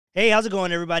Hey, how's it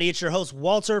going, everybody? It's your host,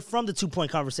 Walter, from the 2 Point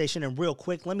Conversation. And real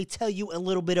quick, let me tell you a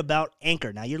little bit about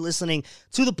Anchor. Now, you're listening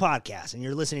to the podcast, and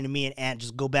you're listening to me and Ant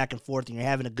just go back and forth, and you're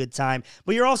having a good time.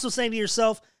 But you're also saying to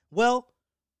yourself, well,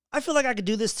 I feel like I could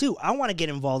do this too. I want to get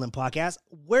involved in podcasts.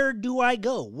 Where do I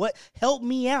go? What? Help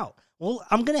me out. Well,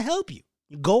 I'm going to help you.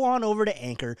 Go on over to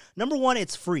Anchor. Number one,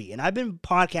 it's free. And I've been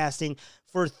podcasting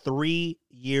for 3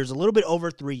 years, a little bit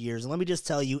over 3 years. And let me just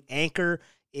tell you, Anchor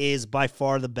is by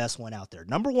far the best one out there.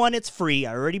 Number one, it's free.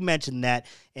 I already mentioned that,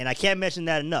 and I can't mention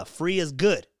that enough. Free is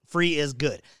good. Free is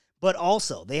good. But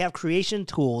also, they have creation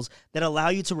tools that allow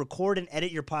you to record and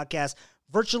edit your podcast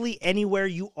virtually anywhere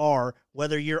you are,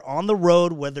 whether you're on the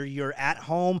road, whether you're at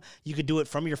home. You can do it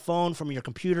from your phone, from your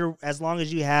computer, as long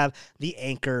as you have the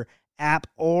Anchor app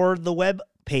or the web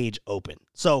page open.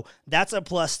 So that's a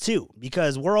plus too,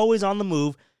 because we're always on the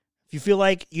move. If you feel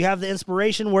like you have the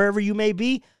inspiration wherever you may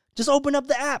be, just open up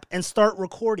the app and start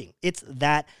recording. It's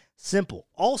that simple.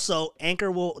 Also, Anchor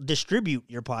will distribute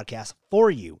your podcast for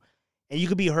you, and you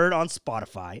can be heard on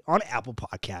Spotify, on Apple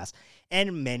Podcasts,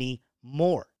 and many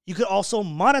more. You could also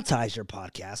monetize your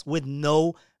podcast with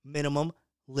no minimum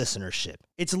listenership.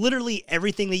 It's literally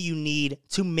everything that you need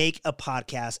to make a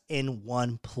podcast in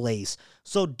one place.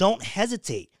 So don't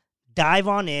hesitate. Dive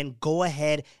on in. Go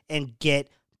ahead and get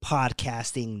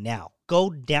podcasting now. Go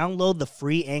download the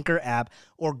free Anchor app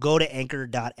or go to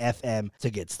anchor.fm to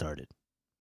get started.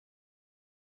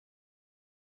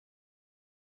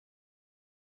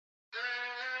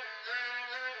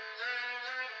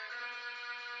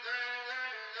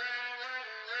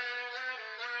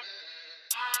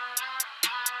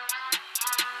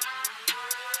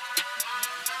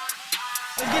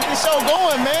 Let's get this show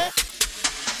going, man.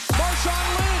 Marshawn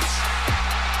Lynch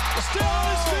still on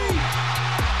his feet.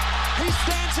 He's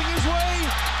dancing his way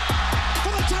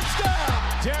for the touchdown.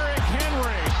 Derrick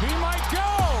Henry, he might go.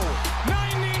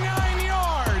 99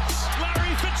 yards.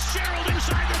 Larry Fitzgerald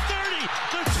inside the 30,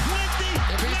 the 20.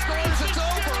 If he scores, it's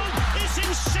over. It's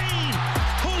insane.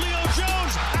 Julio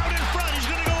Jones out in front. He's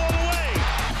going to go all the way.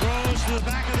 Throws to the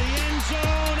back of the end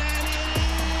zone, and it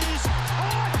is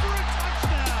off for a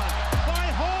touchdown by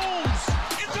Holmes.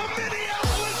 It's a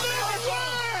Minneapolis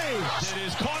way. It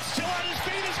is caught still on his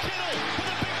feet as Kittle with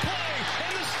a big play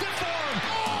and the stiff arm.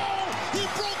 Oh, he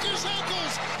broke his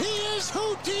ankles. He is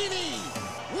Houdini.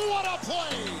 What a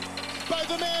play by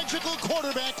the magical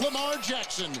quarterback, Lamar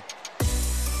Jackson.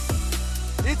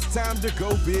 It's time to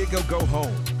go big or go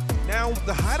home. Now,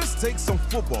 the hottest takes on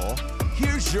football,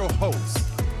 here's your host,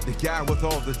 the guy with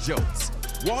all the jokes,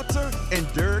 Walter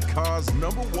and Derek Carr's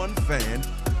 #1 fan,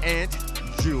 Ant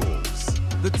Jules.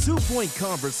 The 2 Point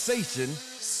Conversation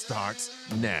starts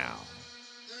now.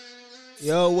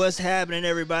 Yo, what's happening,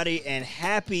 everybody? And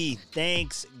happy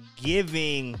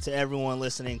Thanksgiving to everyone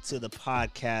listening to the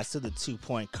podcast, to the 2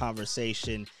 Point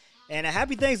Conversation. And a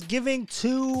happy Thanksgiving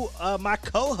to my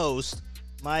co-host,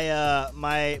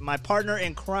 my partner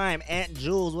in crime, Ant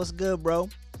Jules. What's good, bro?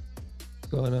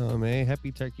 What's going on, man?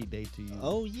 Happy Turkey Day to you.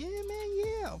 Oh, yeah, man,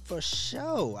 yeah, for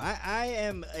sure. I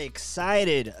am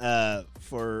excited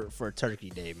for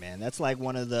Turkey Day, man. That's like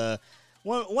one of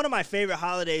my favorite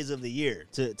holidays of the year,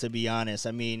 to be honest.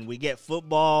 I mean, we get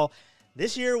football.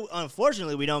 This year,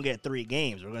 unfortunately, we don't get 3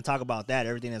 games. We're going to talk about that,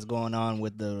 everything that's going on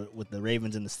with the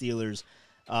Ravens and the Steelers.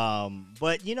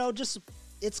 But, you know, just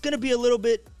it's going to be a little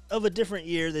bit of a different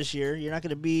year this year. You're not going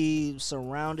to be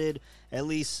surrounded, at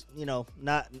least, you know,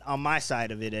 not on my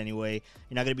side of it anyway.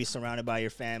 You're not going to be surrounded by your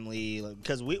family,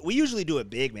 because we usually do it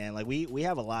big, man. Like, we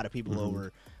have a lot of people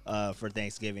over for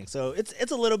Thanksgiving. So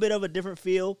it's a little bit of a different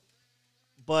feel,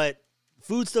 but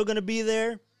food's still going to be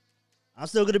there. I'm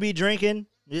still going to be drinking.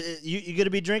 You going to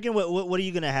be drinking? What are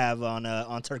you going to have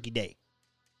on Turkey Day?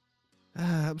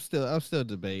 I'm still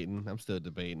debating.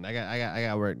 I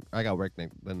got work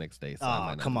the next day. So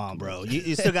Oh, come on, bro.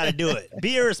 You still got to do it.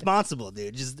 Be irresponsible,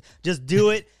 dude. Just do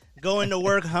it. Go into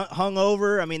work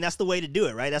hungover. I mean, that's the way to do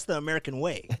it, right? That's the American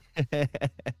way.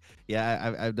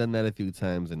 Yeah, I've done that a few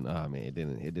times, and oh man, it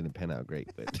didn't pan out great,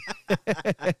 but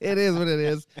it is what it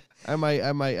is. I might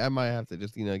have to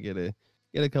just get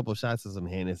a couple shots of some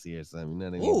Hennessy or something. You know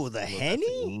what I mean? Ooh, the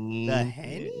Henny? The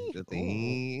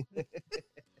Henny? Yeah, the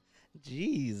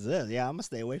Jesus. Yeah, I'm gonna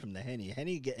stay away from the Henny.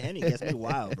 Henny gets me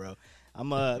wild, bro. I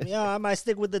might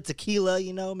stick with the tequila,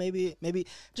 maybe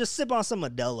just sip on some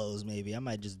Modelo's, maybe. I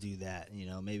might just do that,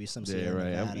 maybe some Sierra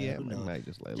Nevada. Yeah, I might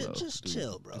just lay low. Just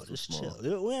chill, bro. Just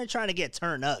chill. We ain't trying to get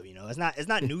turned up, It's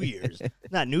not New Year's.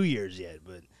 It's not New Year's yet,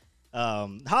 but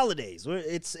holidays.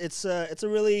 It's a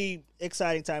really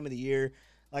exciting time of the year.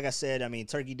 Like I said, I mean,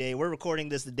 Turkey Day. We're recording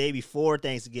this the day before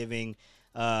Thanksgiving.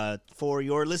 for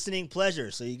your listening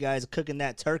pleasure. So you guys are cooking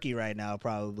that turkey right now,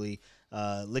 probably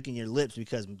licking your lips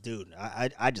because, dude,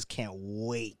 I just can't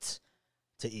wait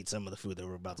to eat some of the food that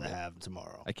we're about to have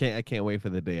tomorrow. I can't wait for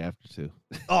the day after too.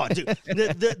 Oh, dude,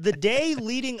 the day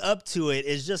leading up to it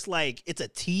is just like it's a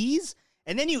tease,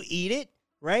 and then you eat it,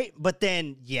 right? But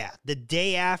then, yeah, the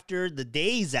day after, the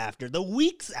days after, the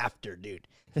weeks after, dude,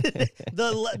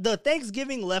 the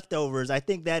Thanksgiving leftovers. I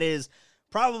think that is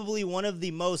probably one of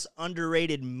the most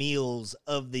underrated meals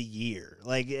of the year.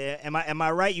 Like, am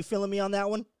I right? You feeling me on that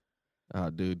one? Oh,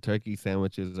 dude, turkey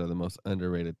sandwiches are the most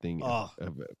underrated thing of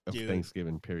dude.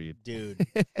 Thanksgiving, period. Dude.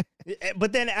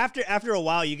 But then after a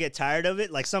while, you get tired of it,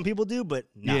 like some people do. But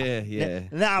nah,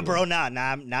 yeah. Bro,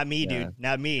 not me, dude,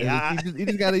 not me. You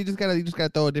just gotta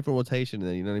throw a different rotation in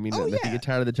there. You know what I mean? Oh, if yeah. you get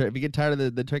tired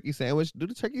of the turkey sandwich, do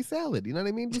the turkey salad. You know what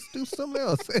I mean? Just do something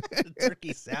else.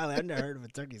 Turkey salad. I've never heard of a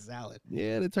turkey salad.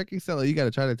 Yeah, the turkey salad. You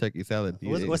gotta try the turkey salad.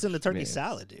 What's in the turkey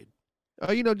salad, dude?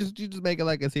 Oh, you just make it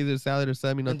like a Caesar salad or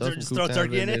something. You know, throw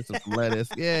turkey in it, some lettuce.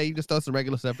 Yeah, you just throw some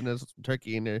regular stuff in there, some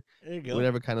turkey in there. There you go.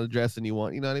 Whatever kind of dressing you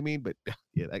want. You know what I mean? But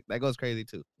yeah, that goes crazy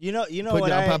too. You know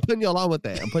I'm putting you along with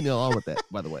that. I'm putting you along with that.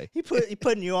 By the way, he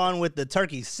putting you on with the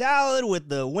turkey salad with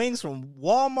the wings from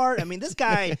Walmart. I mean, this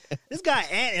guy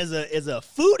Ant is a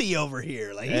foodie over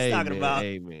here. Like he's talking about.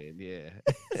 Hey man, yeah.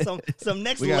 some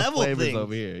next we got level flavors thing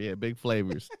over here. Yeah, big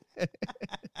flavors.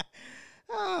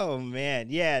 Oh man,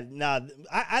 yeah. No,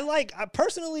 I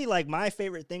personally like my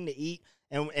favorite thing to eat,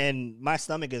 and my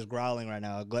stomach is growling right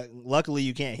now. Luckily,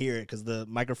 you can't hear it because the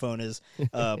microphone is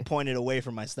pointed away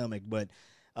from my stomach. But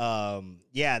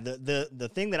yeah,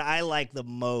 the thing that I like the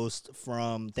most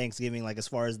from Thanksgiving, like as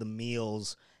far as the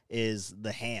meals, is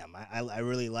the ham. I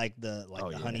really like the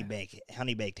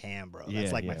honey baked ham, bro.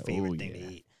 That's like my favorite thing to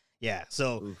eat. Yeah,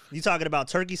 so you talking about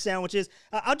turkey sandwiches?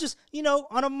 I'll just,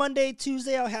 on a Monday,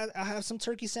 Tuesday, I'll have some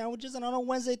turkey sandwiches, and on a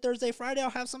Wednesday, Thursday, Friday,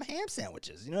 I'll have some ham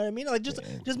sandwiches. You know what I mean? Like just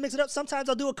mix it up. Sometimes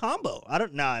I'll do a combo. I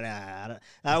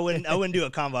wouldn't do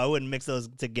a combo. I wouldn't mix those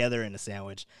together in a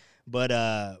sandwich. But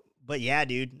yeah,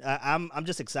 dude, I'm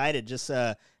just excited just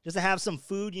to have some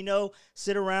food.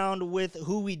 Sit around with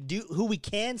who we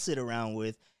can sit around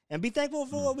with, and be thankful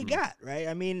for what we got. Right?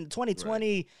 I mean,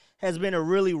 2020. Has been a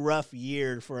really rough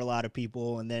year for a lot of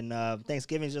people, and then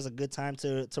Thanksgiving is just a good time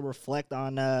to reflect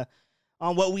on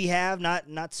what we have,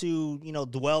 not to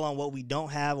dwell on what we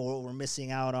don't have or what we're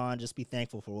missing out on. Just be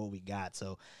thankful for what we got.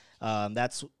 So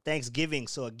that's Thanksgiving.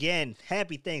 So again,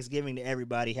 happy Thanksgiving to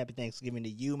everybody. Happy Thanksgiving to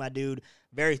you, my dude.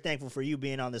 Very thankful for you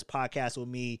being on this podcast with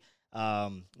me.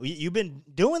 You've been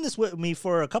doing this with me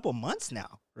for a couple months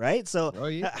now, right? So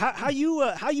how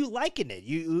you liking it?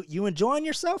 You enjoying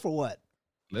yourself or what?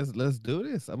 Let's do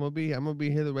this. I'm gonna be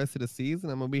here the rest of the season.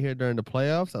 I'm gonna be here during the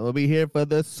playoffs. I'm gonna be here for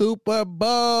the Super Bowl.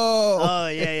 Oh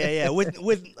yeah.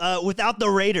 Without the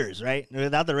Raiders, right?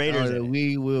 Without the Raiders,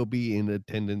 we will be in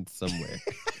attendance somewhere.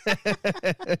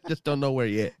 Just don't know where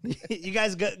yet. You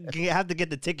guys have to get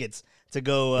the tickets to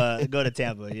go to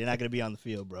Tampa. You're not gonna be on the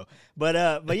field, bro. But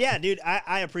yeah, dude,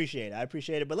 I appreciate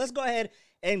it. But let's go ahead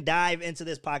and dive into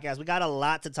this podcast. We got a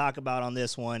lot to talk about on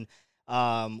this one.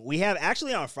 We have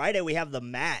actually on Friday, we have the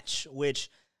match, which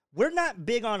we're not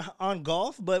big on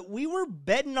golf, but we were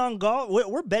betting on golf.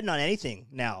 We're betting on anything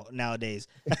nowadays.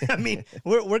 I mean,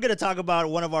 we're going to talk about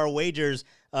one of our wagers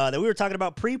that we were talking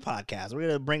about pre-podcast. We're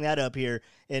going to bring that up here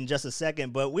in just a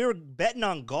second, but we were betting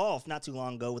on golf not too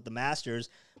long ago with the Masters.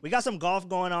 We got some golf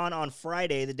going on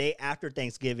Friday, the day after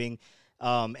Thanksgiving,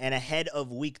 and ahead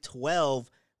of week 12.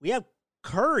 We have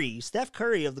Steph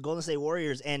Curry of the Golden State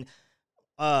Warriors, and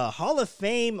Hall of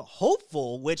Fame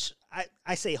hopeful, which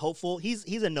I say hopeful.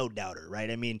 He's a no-doubter, right?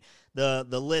 I mean, the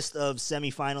list of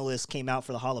semifinalists came out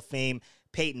for the Hall of Fame.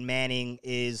 Peyton Manning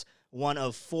is one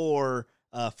of 4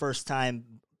 first time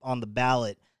on the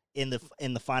ballot in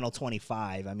the final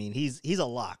 25. I mean, he's a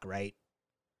lock, right?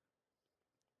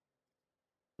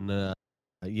 No.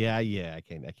 Yeah, I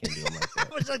can't do it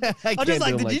like that. I'm just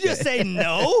like, did you just say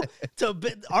no to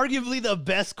arguably the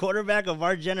best quarterback of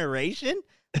our generation?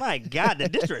 My God, the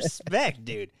disrespect,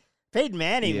 dude. Peyton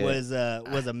Manning was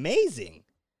amazing.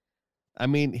 I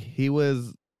mean, I'm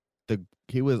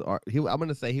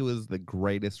gonna say he was the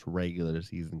greatest regular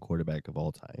season quarterback of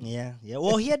all time. Yeah.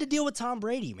 Well, he had to deal with Tom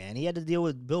Brady, man. He had to deal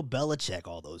with Bill Belichick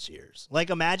all those years. Like,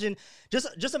 imagine.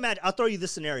 I'll throw you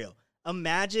this scenario.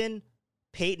 Imagine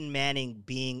Peyton Manning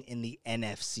being in the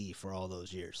NFC for all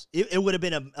those years. It would have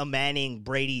been a Manning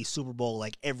Brady Super Bowl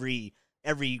like every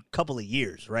couple of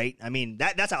years, right? I mean,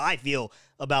 that's how I feel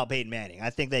about Peyton Manning.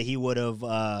 I think that he would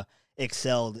have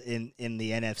excelled in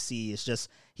the NFC. It's just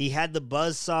he had the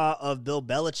buzzsaw of Bill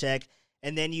Belichick,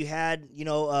 and then you had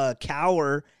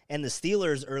Cowher and the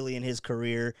Steelers early in his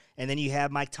career, and then you have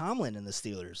Mike Tomlin and the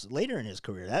Steelers later in his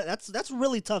career. That's a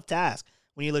really tough task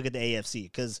when you look at the AFC,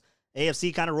 because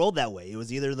AFC kind of rolled that way. It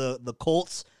was either the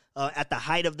Colts at the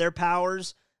height of their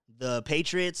powers, the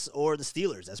Patriots, or the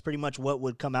Steelers. That's pretty much what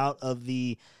would come out of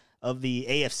the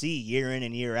AFC year in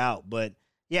and year out. But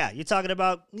yeah, you're talking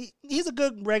about he's a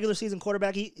good regular season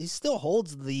quarterback. He still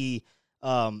holds the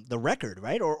record,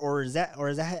 right? Or has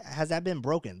that been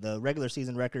broken? The regular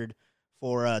season record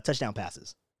for touchdown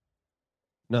passes.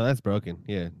 No, that's broken.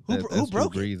 Yeah, Who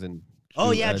broke Drew it? Brees and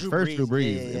Drew Drew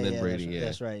Brees Yeah, and then Brady.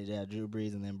 That's right. Yeah, Drew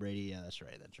Brees and then Brady. Yeah, that's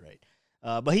right.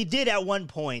 But he did at one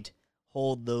point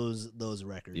hold those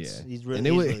records. Yeah, he's really. And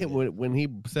it was, really when he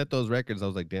set those records, I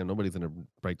was like, damn, nobody's gonna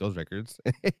break those records.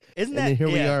 Isn't that? And then here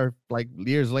we are, like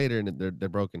years later, and they're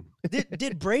broken.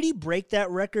 Did Brady break that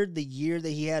record the year that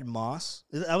he had Moss?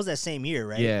 That was that same year,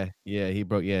 right? Yeah, he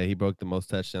broke the most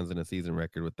touchdowns in a season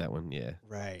record with that one. Yeah,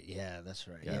 right. Yeah, that's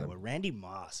right. Got yeah, him. well, Randy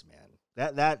Moss, man,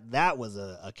 that was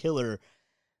a killer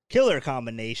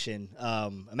combination.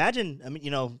 Imagine, I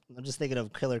mean, I'm just thinking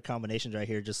of killer combinations right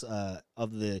here, just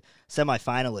of the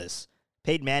semifinalists.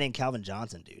 Peyton Manning, Calvin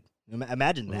Johnson, dude.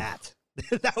 Imagine that.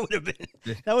 that would have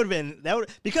been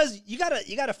because you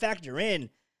gotta factor in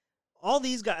all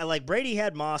these guys. Like Brady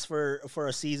had Moss for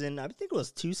a season. I think it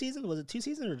was 2 seasons. Was it 2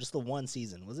 seasons or just the 1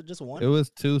 season? Was it just one? It was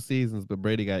 2 seasons, but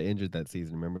Brady got injured that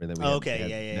season. Remember? And then we had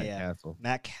yeah. Castle.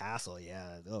 Matt Castle,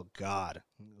 yeah. Oh God,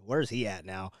 where's he at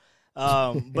now?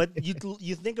 But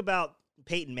you think about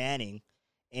Peyton Manning,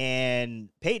 and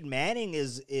Peyton Manning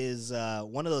is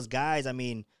one of those guys. I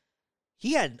mean,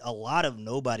 he had a lot of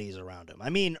nobodies around him. I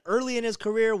mean, early in his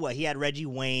career, he had Reggie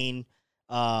Wayne.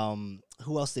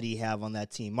 Who else did he have on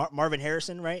that team? Marvin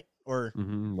Harrison, right? Or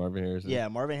Marvin Harrison. Yeah,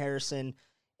 Marvin Harrison.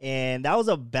 And that was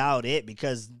about it,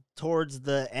 because towards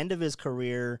the end of his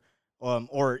career,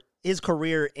 or his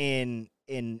career in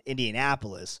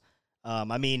Indianapolis,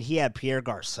 I mean, he had Pierre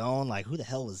Garçon. Like, who the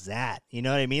hell was that? You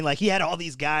know what I mean? Like, he had all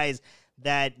these guys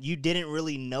that you didn't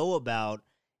really know about,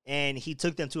 and he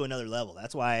took them to another level.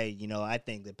 That's why, I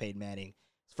think that Peyton Manning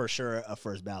is for sure a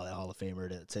first ballot Hall of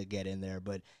Famer to get in there.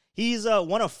 But he's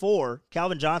one of 4.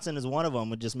 Calvin Johnson is one of them.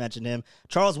 We just mentioned him.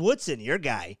 Charles Woodson, your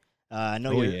guy. I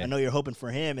know you're hoping for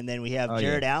him. And then we have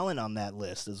Jared Allen on that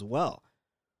list as well.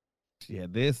 Yeah,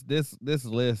 this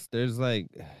list, there's like,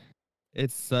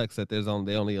 it sucks that they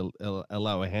only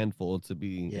allow a handful to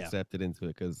be accepted into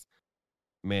it, because,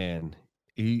 man,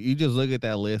 you just look at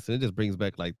that list and it just brings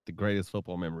back like the greatest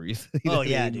football memories. Oh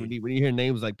yeah, dude. When you hear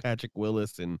names like Patrick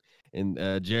Willis and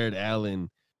Jared Allen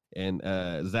and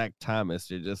Zach Thomas,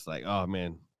 you're just like, oh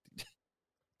man,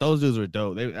 those dudes were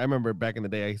dope. I remember back in the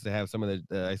day, I used to have some of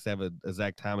the I used to have a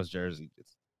Zach Thomas jersey.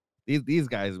 These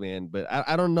guys, man. But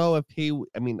I don't know if he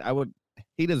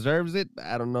deserves it. But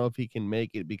I don't know if he can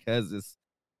make it, because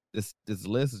this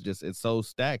list is just, it's so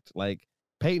stacked. Like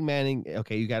Peyton Manning,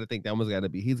 okay, you got to think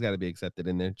he's got to be accepted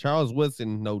in there. Charles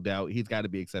Woodson, no doubt, he's got to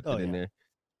be accepted in there.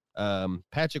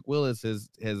 Patrick Willis has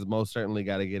most certainly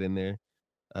got to get in there.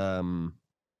 And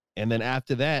then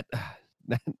after that,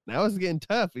 now it's getting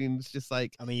tough. I mean, it's just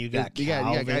like, I mean, you got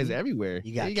guys everywhere.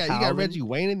 You got Reggie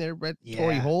Wayne in there,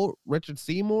 Torrey Holt, Richard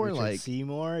Seymour,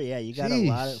 Seymour. Yeah, you got a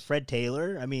lot of Fred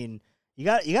Taylor. I mean, you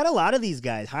got a lot of these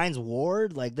guys. Hines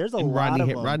Ward, like there's a lot of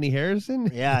them. Rodney Harrison.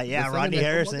 Yeah, Rodney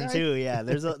Harrison too. Yeah,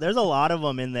 there's a lot of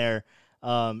them in there.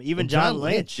 Even John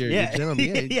Lynch.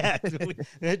 Yeah.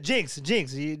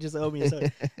 Jinx, you just owe me a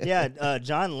story. Yeah,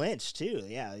 John Lynch too.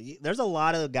 Yeah, there's a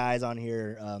lot of guys on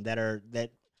here that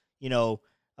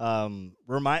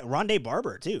Rondé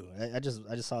Barber too. I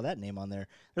just saw that name on there.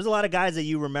 There's a lot of guys that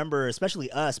you remember,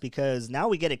 especially us, because now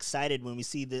we get excited when we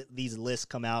see these lists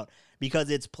come out,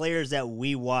 because it's players that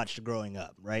we watched growing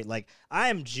up, right? Like, I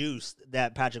am juiced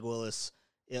that Patrick Willis,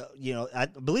 I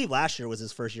believe last year was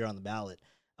his first year on the ballot.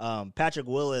 Patrick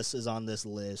Willis is on this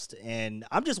list, and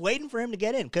I'm just waiting for him to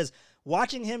get in, because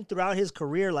watching him throughout his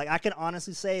career, like, I can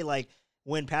honestly say, like,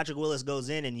 when Patrick Willis goes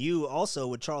in, and you also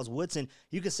with Charles Woodson,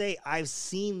 you can say, I've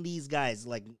seen these guys,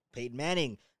 like Peyton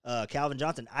Manning, Calvin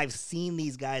Johnson. I've seen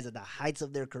these guys at the heights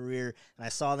of their career, and I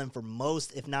saw them for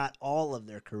most, if not all, of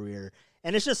their career.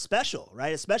 And it's just special,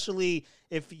 right? Especially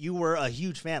if you were a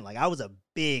huge fan. Like, I was a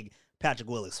big Patrick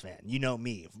Willis fan. You know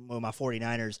me, with my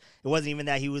 49ers. It wasn't even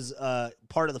that he was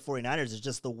part of the 49ers. It's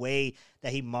just the way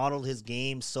that he modeled his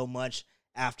game so much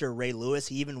after Ray Lewis.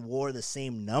 He even wore the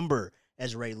same number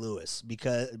as Ray Lewis,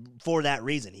 because for that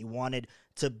reason, he wanted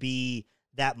to be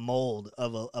that mold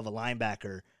of a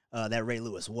linebacker that Ray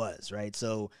Lewis was, right?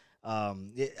 So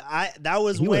he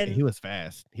was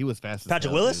fast. He was fast.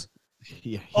 Patrick Willis? Dude.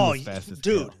 Yeah. He was fast as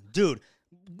dude.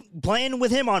 playing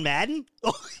with him on Madden,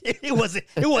 it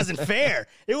wasn't fair.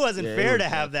 It wasn't fair to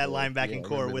have that linebacking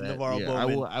core with NaVorro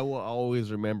Bowman. I will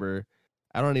always remember.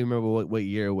 I don't even remember what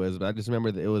year it was, but I just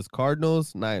remember that it was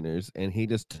Cardinals, Niners, and he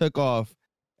just took off.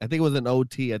 I think it was an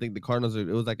OT. I think the Cardinals, it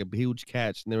was like a huge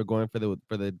catch, and they were going for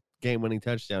the game-winning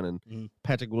touchdown, and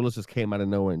Patrick Willis just came out of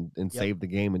nowhere and saved the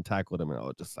game and tackled him, and I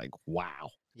was just like, wow.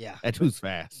 Yeah. That dude's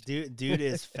fast. Dude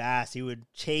is fast. He would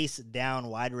chase down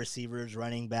wide receivers,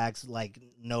 running backs like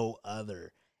no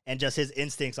other, and just his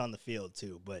instincts on the field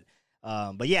too. But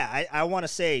yeah, I want to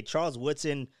say Charles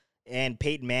Woodson and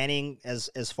Peyton Manning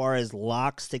as far as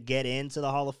locks to get into the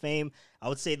Hall of Fame. I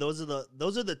would say those are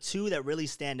the two that really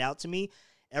stand out to me.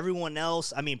 Everyone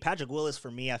else, I mean, Patrick Willis, for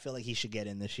me, I feel like he should get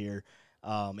in this year,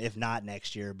 if not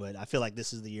next year. But I feel like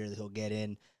this is the year that he'll get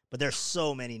in. But there's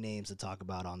so many names to talk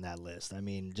about on that list. I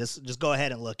mean, just go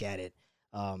ahead and look at it.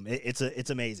 It's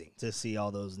amazing to see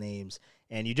all those names,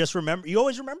 and you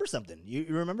always remember something.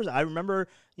 I remember,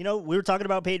 we were talking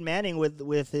about Peyton Manning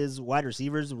with his wide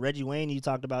receivers, Reggie Wayne. You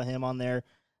talked about him on there.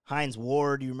 Hines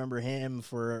Ward, you remember him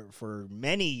for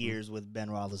many years with Ben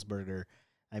Roethlisberger.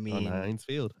 I mean, on Heinz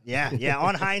Field. Yeah,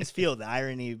 on Heinz Field. The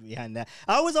irony behind that.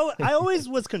 I always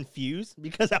was confused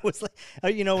because I was like,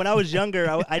 when I was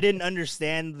younger, I didn't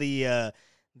understand the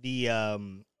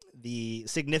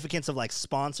significance of like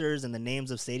sponsors and the names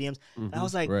of stadiums. And I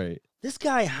was like, this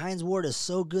guy Hines Ward is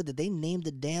so good that they named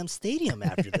the damn stadium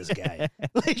after this guy.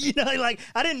 Like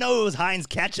I didn't know it was Heinz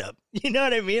Ketchup. You know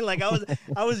what I mean? Like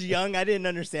I was young, I didn't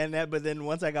understand that, but then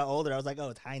once I got older, I was like, oh,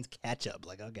 it's Heinz Ketchup.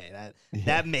 Like, okay,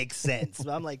 that makes sense.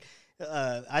 So I'm like,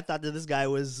 I thought that this guy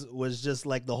was just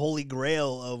like the holy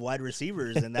grail of wide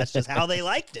receivers, and that's just how they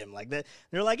liked him. Like that,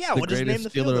 they're like, yeah, we'll just name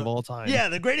the field Steeler of all time. Yeah,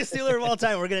 the greatest Steeler of all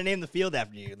time. We're gonna name the field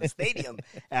after you, the stadium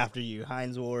after you.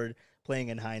 Heinz Ward playing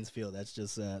in Heinz Field. That's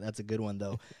just that's a good one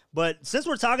though. But since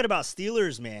we're talking about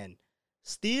Steelers, man,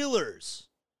 Steelers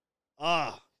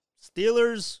are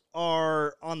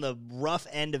on the rough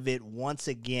end of it once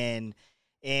again.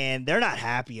 And they're not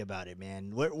happy about it,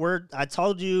 man. I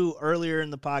told you earlier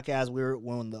in the podcast,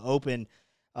 when the open,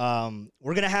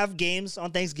 we're gonna have games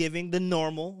on Thanksgiving, the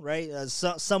normal, right?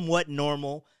 Somewhat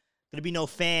normal. Gonna be no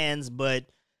fans, but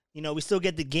we still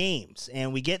get the games,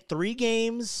 and we get 3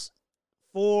 games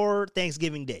for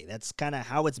Thanksgiving Day. That's kind of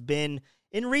how it's been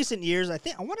in recent years. I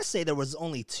want to say there was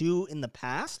only 2 in the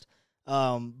past,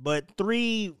 but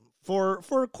 3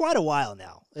 for quite a while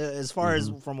now, as far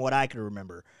as from what I can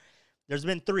remember. There's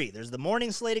been 3. There's the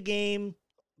morning slate of game,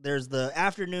 there's the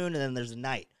afternoon, and then there's the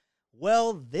night.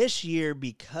 Well, this year,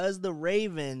 because the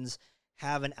Ravens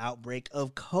have an outbreak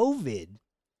of COVID,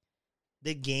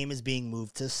 the game is being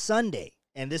moved to Sunday.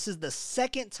 And this is the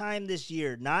second time this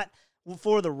year, not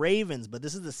for the Ravens, but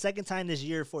this is the second time this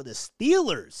year for the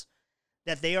Steelers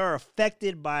that they are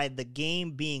affected by the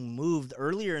game being moved.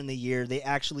 Earlier in the year, they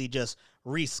actually just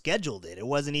rescheduled it. It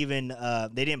wasn't even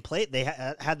they didn't play it. They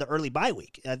had the early bye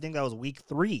week. I think that was week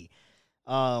 3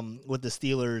 with the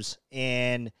Steelers,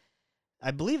 and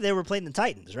I believe they were playing the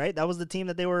Titans, right? That was the team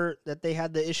that they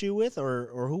had the issue with,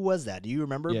 or who was that? Do you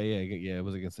remember? Yeah. It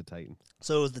was against the Titans.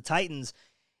 So it was the Titans,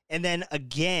 and then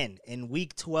again in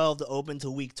week 12 to open to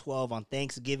week 12 on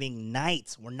Thanksgiving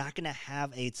night. We're not going to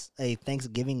have a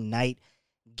Thanksgiving night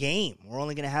game. We're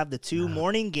only going to have the 2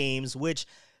 morning games, which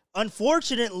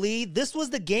unfortunately this was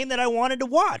the game that I wanted to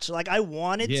watch. Like I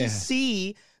wanted to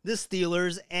see the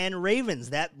Steelers and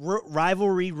Ravens, that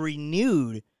rivalry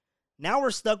renewed. Now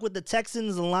we're stuck with the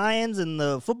Texans, the Lions, and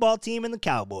the football team and the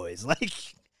Cowboys. Like,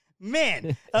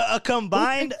 man, a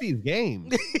combined these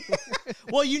games.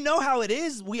 Well, you know how it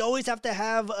is. We always have to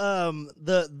have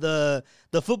the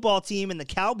football team and the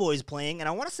Cowboys playing, and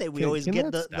I want to say we always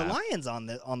get the Lions on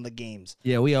the games.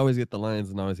 Yeah, we always get the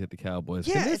Lions and always get the Cowboys.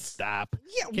 Yeah, can stop?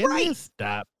 Yeah, right. Can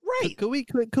stop? Right. Could we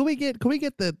get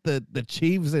the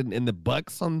Chiefs and the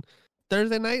Bucks on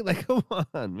Thursday night? Like, come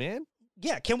on, man.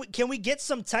 Yeah, can we get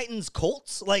some Titans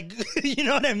Colts? Like, you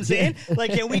know what I'm saying?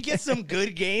 Like, can we get some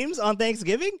good games on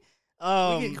Thanksgiving?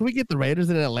 Can we get the Raiders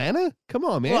in Atlanta? Come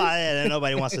on, man. Well,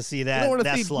 nobody wants to see that.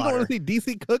 Slaughter. You don't want to see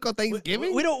DC Cook on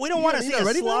Thanksgiving? We don't want to see a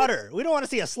slaughter. We don't want to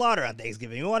see a slaughter on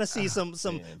Thanksgiving. We want to see some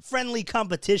friendly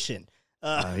competition.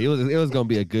 It was gonna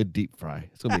be a good deep fry.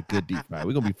 It's gonna be a good deep fry.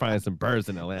 We're gonna be frying some birds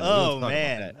in Atlanta.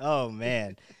 Oh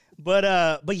man. But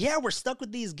yeah, we're stuck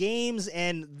with these games,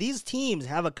 and these teams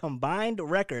have a combined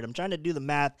record. I'm trying to do the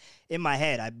math in my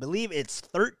head. I believe it's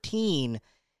 13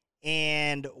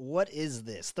 and what is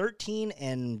this? 13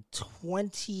 and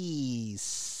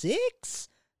 26?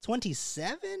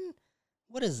 27?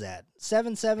 What is that?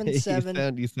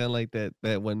 777? You sound like that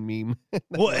one meme.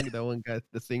 What? That one guy,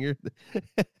 the singer.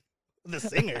 The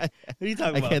singer. Who are you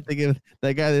talking I about? can't think of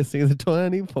that guy that sings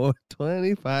 24,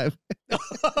 25.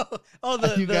 Oh,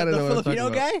 the You gotta know what I'm talking Filipino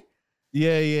about. guy?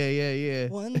 Yeah.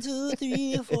 1, 2,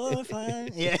 3, 4,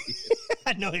 5. Yeah,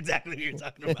 I know exactly what you're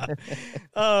talking about.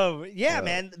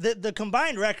 Man, the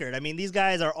combined record. I mean, these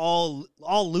guys are all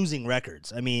losing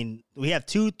records. I mean, we have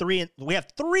 3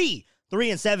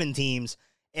 and 7 teams,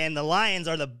 and the Lions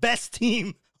are the best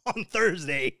team on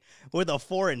Thursday with a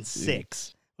 4 and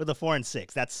 6. With a 4 and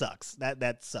 6, that sucks.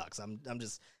 That sucks.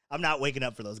 I'm not waking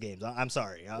up for those games. I'm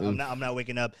sorry. I'm not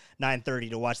waking up 9:30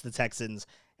 to watch the Texans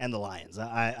and the Lions.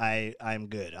 I'm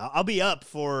good. I'll be up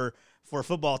for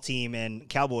football team and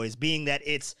Cowboys, being that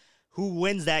it's who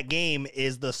wins that game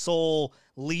is the sole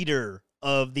leader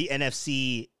of the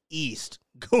NFC East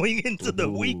going into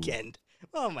the weekend.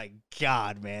 Oh my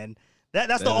God, man.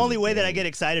 That's the only way that I get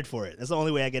excited for it. That's the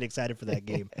only way I get excited for that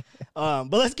game. But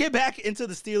let's get back into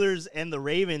the Steelers and the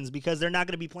Ravens, because they're not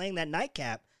going to be playing that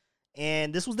nightcap.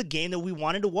 And this was the game that we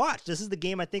wanted to watch. This is the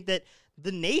game I think that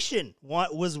the nation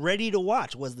was ready to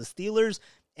watch, was the Steelers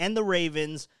and the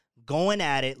Ravens going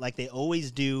at it like they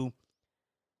always do.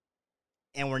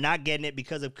 And we're not getting it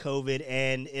because of COVID.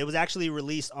 And it was actually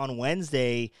released on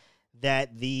Wednesday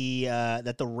that the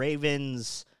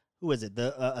Ravens, who is it?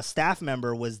 A staff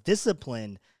member was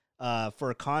disciplined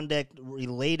for conduct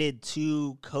related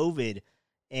to COVID,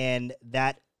 and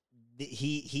that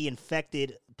he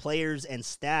infected players and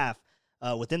staff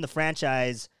within the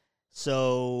franchise.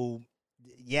 So,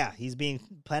 yeah, he's being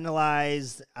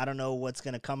penalized. I don't know what's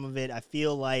going to come of it. I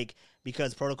feel like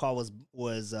because protocol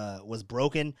was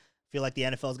broken, I feel like the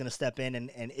NFL is going to step in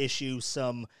and issue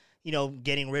some,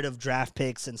 getting rid of draft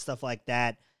picks and stuff like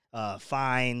that,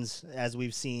 fines, as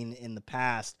we've seen in the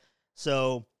past.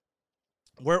 So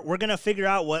we're going to figure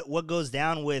out what goes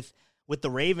down with the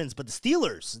Ravens, but the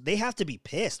Steelers, they have to be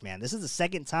pissed, man. This is the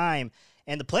second time,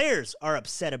 and the players are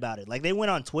upset about it. Like, they went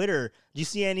on Twitter. Do you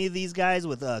see any of these guys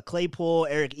with Claypool,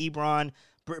 Eric Ebron,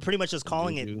 pretty much just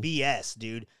calling Juju. it BS,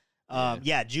 dude?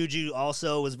 Juju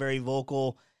also was very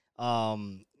vocal.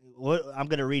 I'm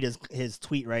going to read his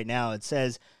tweet right now. It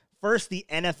says, first, the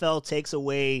NFL takes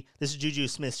away, this is Juju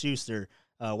Smith-Schuster,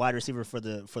 wide receiver for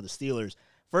the Steelers.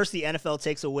 First, the NFL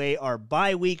takes away our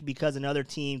bye week because another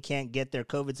team can't get their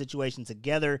COVID situation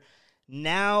together.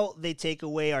 Now they take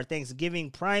away our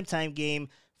Thanksgiving primetime game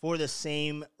for the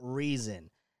same reason.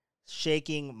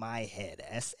 Shaking my head.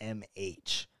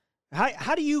 SMH.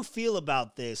 How do you feel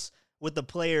about this with the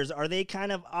players? Are they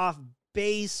kind of off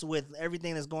base with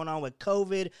everything that's going on with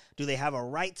COVID? Do they have a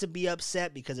right to be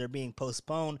upset because they're being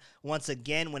postponed once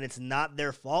again when it's not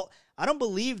their fault? I don't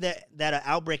believe that an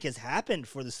outbreak has happened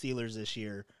for the Steelers this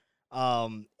year.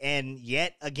 And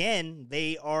yet again,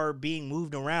 they are being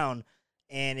moved around,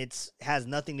 and it has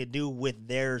nothing to do with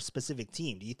their specific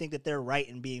team. Do you think that they're right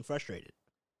in being frustrated?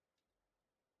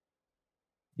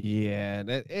 Yeah,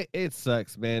 it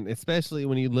sucks, man. Especially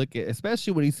when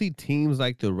you see teams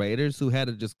like the Raiders, who had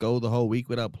to just go the whole week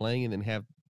without playing and then have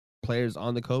players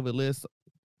on the COVID list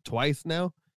twice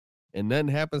now, and nothing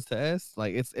happens to us.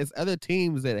 Like, it's other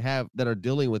teams that are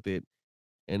dealing with it,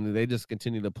 and they just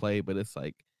continue to play. But it's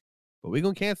like, but we're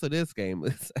gonna cancel this game.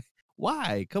 It's like,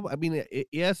 why? Come on. I mean,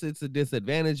 yes, it's a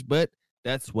disadvantage, but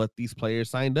that's what these players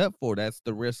signed up for. That's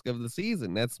the risk of the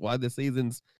season. That's why the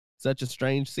season's such a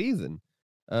strange season.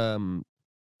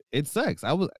 It sucks.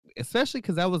 Especially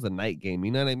because that was a night game.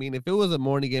 You know what I mean? If it was a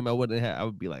morning game, I would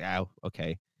be like, oh,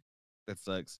 okay, that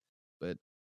sucks. But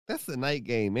that's the night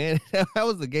game, man. That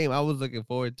was the game I was looking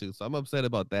forward to. So I'm upset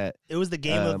about that. It was the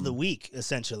game of the week,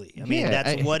 essentially. I mean,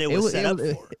 that's what it was set up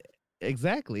for.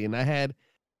 Exactly. And I had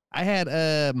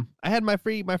my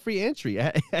free entry.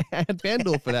 I had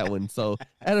FanDuel for that one, so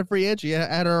I had a free entry.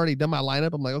 I had already done my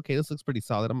lineup. I'm like, okay, this looks pretty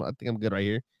solid. I think I'm good right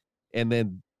here. And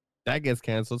then that gets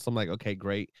canceled, so I'm like, okay,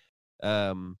 great.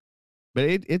 But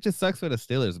it just sucks for the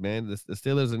Steelers, man. The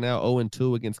Steelers are now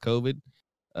 0-2 against COVID.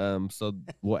 So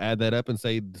we'll add that up and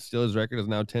say the Steelers' record is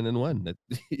now 10-1.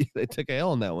 They took a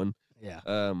L on that one.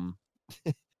 Yeah.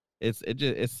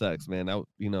 It sucks, man.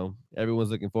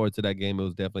 Everyone's looking forward to that game. It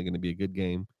was definitely going to be a good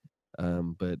game.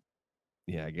 But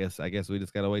yeah, I guess we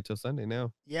just gotta wait till Sunday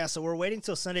now. Yeah, so we're waiting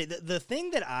till Sunday. The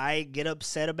thing that I get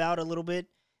upset about a little bit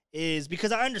is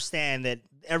because I understand that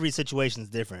every situation is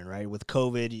different, right? With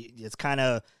COVID, it's kind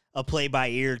of a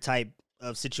play-by-ear type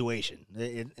of situation.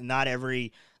 Not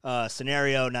every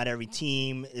scenario, not every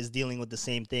team is dealing with the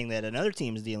same thing that another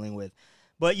team is dealing with.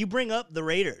 But you bring up the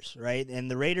Raiders, right?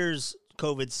 And the Raiders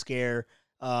COVID scare,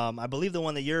 I believe the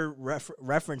one that you're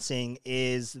referencing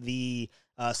is the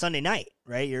Sunday night,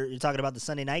 right? You're talking about the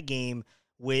Sunday night game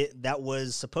that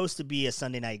was supposed to be a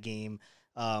Sunday night game.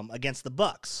 against the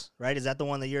Bucks, right? Is that the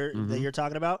one that you're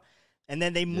talking about? And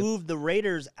then they moved the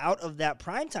Raiders out of that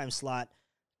primetime slot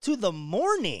to the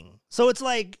morning. So it's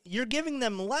like you're giving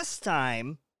them less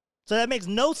time. So that makes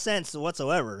no sense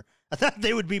whatsoever. I thought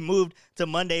they would be moved to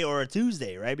Monday or a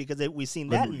Tuesday, right? Because we've seen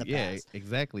that in the past. Yeah,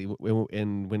 exactly.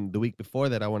 And when the week before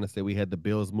that, I want to say we had the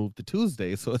Bills moved to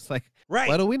Tuesday. So it's like,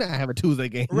 why do we not have a Tuesday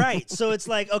game? Right. So it's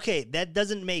like, okay, that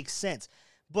doesn't make sense.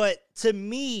 But to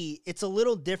me, it's a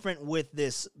little different with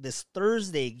this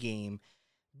Thursday game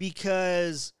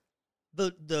because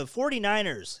the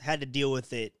 49ers had to deal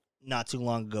with it not too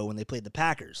long ago when they played the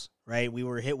Packers, right? We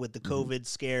were hit with the COVID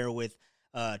scare with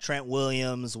Trent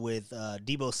Williams, with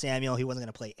Deebo Samuel. He wasn't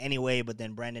going to play anyway, but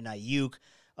then Brandon Ayuk.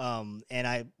 And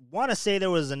I want to say there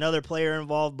was another player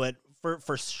involved, but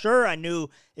for sure I knew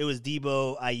it was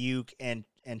Deebo, Ayuk,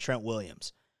 and Trent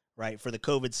Williams, right, for the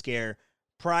COVID scare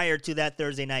prior to that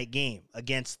Thursday night game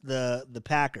against the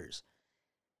Packers.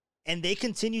 And they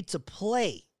continued to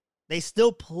play. They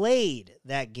still played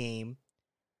that game,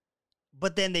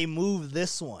 but then they moved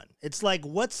this one. It's like,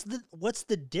 what's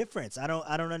the difference? I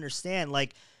don't understand.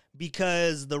 Like,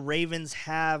 because the Ravens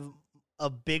have a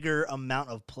bigger amount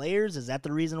of players, is that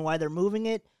the reason why they're moving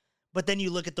it? But then you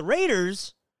look at the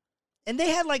Raiders, and they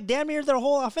had like damn near their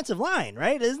whole offensive line,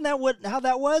 right? Isn't that how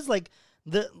that was? Like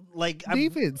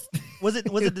defense. Was it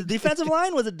the defensive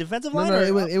line? Was it defensive line? No,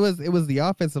 it was the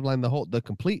offensive line, the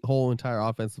whole entire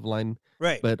offensive line.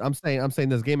 Right. But I'm saying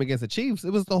this game against the Chiefs, it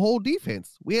was the whole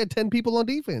defense. We had 10 people on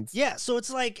defense. Yeah, so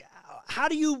it's like, how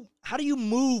do you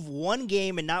move one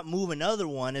game and not move another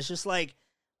one? It's just like,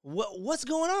 what's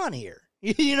going on here?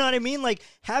 You know what I mean? Like,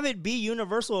 have it be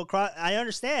universal across. I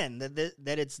understand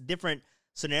that it's different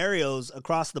scenarios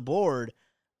across the board,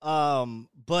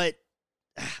 but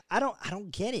I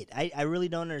don't get it. I really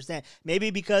don't understand. Maybe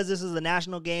because this is a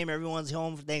national game, everyone's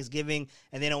home for Thanksgiving,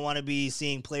 and they don't want to be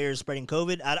seeing players spreading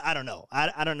COVID. I don't know.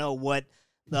 I don't know what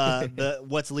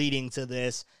what's leading to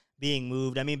this being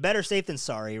moved. I mean, better safe than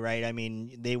sorry, right? I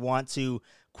mean, they want to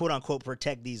quote unquote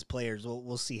protect these players.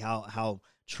 We'll see how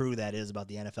true that is about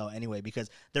the NFL anyway, because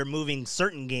they're moving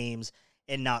certain games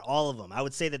and not all of them. I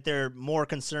would say that they're more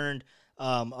concerned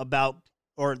about.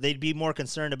 Or they'd be more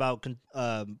concerned about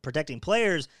protecting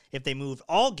players if they moved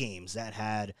all games that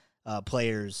had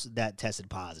players that tested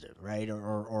positive, right?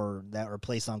 Or that were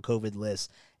placed on COVID lists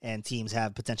and teams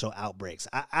have potential outbreaks.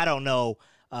 I don't know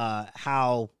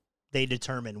how they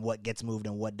determine what gets moved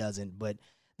and what doesn't, but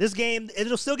this game,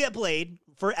 it'll still get played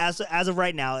as of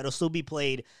right now. It'll still be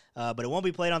played, but it won't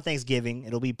be played on Thanksgiving.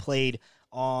 It'll be played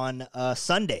on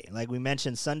Sunday, like we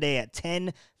mentioned, Sunday at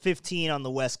 10:15 on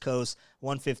the West Coast,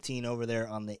 1:15 over there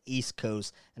on the East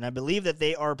Coast, and I believe that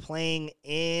they are playing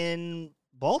in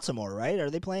Baltimore, right? Are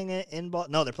they playing in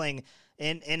No, they're playing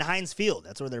in Heinz Field.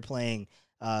 That's where they're playing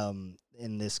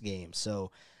in this game.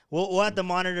 So we'll have to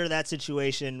monitor that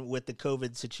situation with the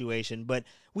COVID situation, but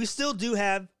we still do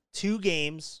have 2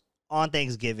 games on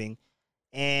Thanksgiving,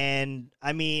 and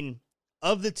I mean,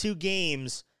 of the 2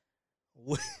 games.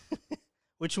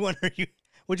 Which one are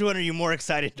you more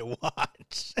excited to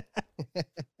watch?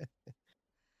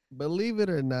 Believe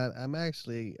it or not, I'm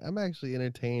actually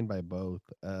entertained by both.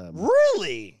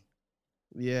 Really?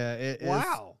 Yeah.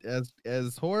 Wow.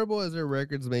 As horrible as their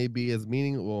records may be, I'm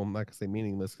not gonna say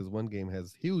meaningless because one game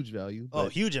has huge value.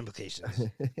 But, huge implications.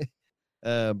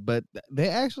 But they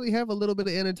actually have a little bit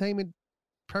of entertainment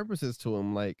purposes to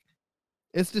them. Like,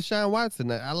 it's Deshaun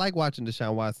Watson. I like watching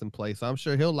Deshaun Watson play, so I'm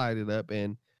sure he'll light it up.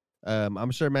 And I'm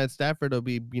sure Matt Stafford will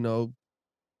be,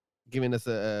 giving us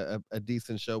a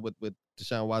decent show with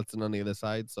Deshaun Watson on the other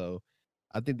side. So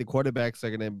I think the quarterbacks are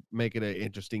going to make it an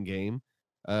interesting game.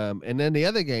 And then the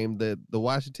other game, the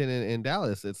Washington and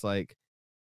Dallas, it's like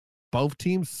both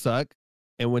teams suck.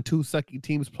 And when 2 sucky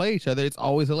teams play each other, it's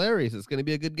always hilarious. It's going to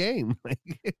be a good game.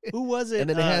 Who was it? And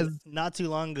then it has not too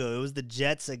long ago. It was the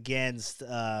Jets against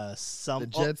some. The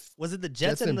Jets. Was it the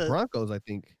Jets and the Broncos? I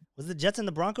think. Was it the Jets and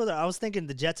the Broncos? I was thinking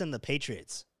the Jets and the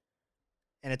Patriots,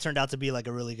 and it turned out to be like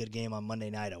a really good game on Monday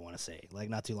night. I want to say, like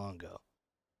not too long ago.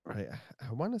 Right.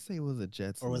 I want to say it was the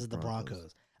Jets, or was it the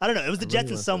Broncos? I don't know. It was the Jets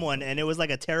and someone, and it was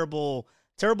like a terrible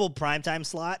primetime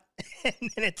slot, and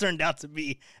then it turned out to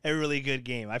be a really good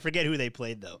game. I forget who they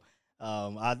played though.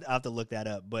 I'll have to look that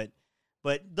up. But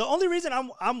the only reason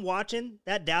I'm watching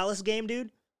that Dallas game,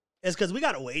 dude, is because we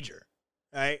got a wager.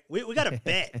 All right, we got a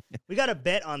bet. We got a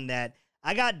bet on that.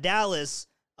 I got Dallas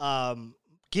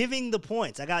giving the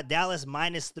points. I got Dallas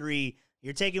 -3.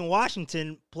 You're taking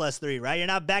Washington +3, right? You're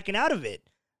not backing out of it.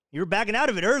 You were backing out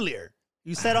of it earlier.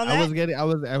 You said on that.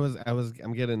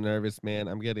 I'm getting nervous, man.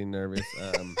 I'm getting nervous.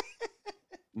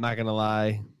 Not gonna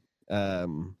lie.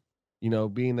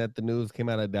 being that the news came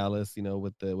out of Dallas,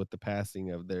 with the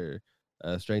passing of their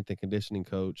strength and conditioning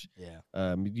coach,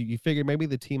 you figure maybe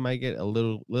the team might get a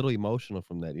little emotional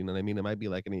from that. You know what I mean? It might be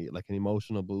like an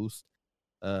emotional boost.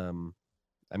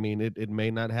 I mean, it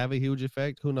may not have a huge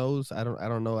effect. Who knows? I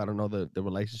don't know. I don't know the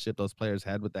relationship those players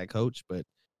had with that coach, but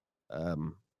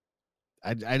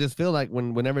I just feel like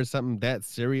whenever something that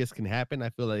serious can happen, I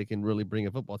feel like it can really bring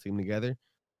a football team together.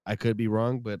 I could be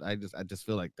wrong, but I just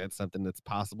feel like that's something that's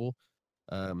possible.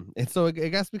 And so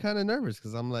it got me kind of nervous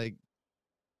because I'm like,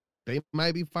 they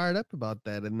might be fired up about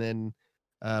that. And then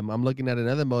I'm looking at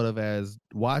another motive as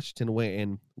Washington went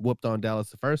and whooped on Dallas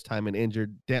the first time and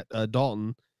injured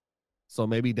Dalton. So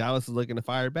maybe Dallas is looking to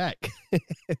fire back.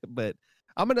 But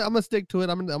I'm gonna stick to it.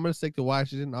 I'm gonna stick to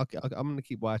Washington. I'm gonna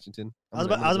keep Washington. I was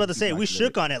about to say we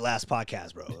shook on it last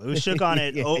podcast, bro. We shook on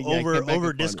it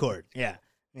over Discord. Yeah.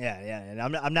 And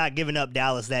I'm not giving up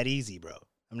Dallas that easy, bro.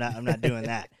 I'm not doing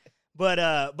that.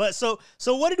 But so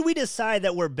what did we decide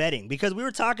that we're betting? Because we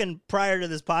were talking prior to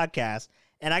this podcast,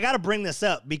 and I got to bring this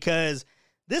up because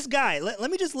this guy.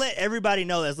 Let me just let everybody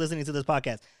know that's listening to this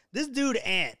podcast. This dude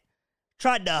Ant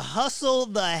tried to hustle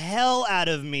the hell out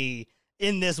of me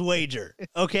in this wager.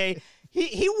 Okay,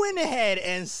 he went ahead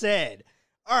and said,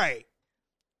 "All right,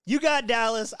 you got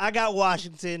Dallas, I got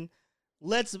Washington.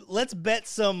 Let's bet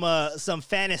some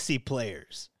fantasy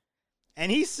players."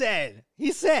 And he said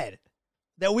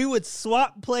that we would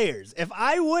swap players. If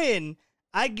I win,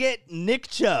 I get Nick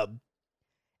Chubb,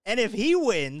 and if he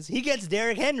wins, he gets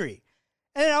Derrick Henry.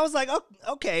 And then I was like, oh,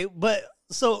 okay, but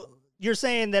so you're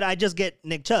saying that I just get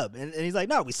Nick Chubb? And he's like,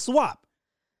 no, we swap.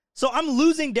 So I'm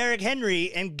losing Derrick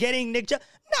Henry and getting Nick Chubb?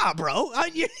 Nah, bro,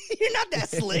 you're not that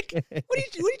slick. What are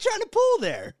you trying to pull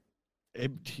there?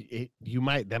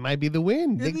 That might be the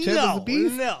win. Nick Chubb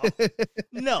is a beast.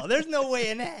 No, there's no way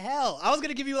in hell. I was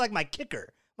gonna give you like my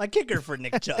kicker for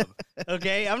Nick Chubb.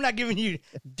 Okay, I'm not giving you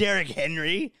Derrick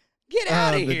Henry. Get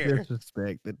out of here. The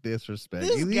disrespect.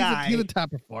 This guy. He's a top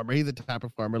performer.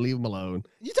 Leave him alone.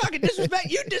 You talking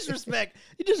disrespect? You disrespect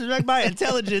my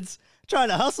intelligence trying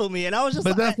to hustle me, and I was just.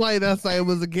 But that's why it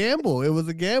was a gamble. It was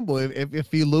a gamble.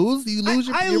 If you lose, your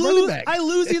running back. I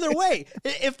lose either way.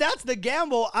 If that's the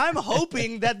gamble, I'm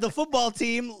hoping that the football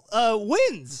team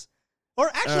wins. Or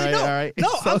actually, all right. No,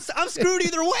 I'm screwed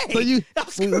either way.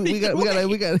 So we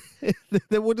got.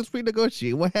 Then we'll just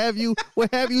renegotiate. What have you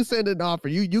send an offer?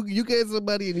 You get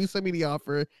somebody and you send me the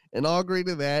offer, and I'll agree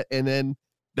to that, and then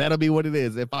that'll be what it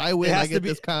is. If I win, I get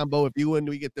this combo. If you win,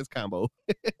 we get this combo.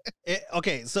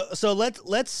 Okay, so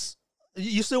let's.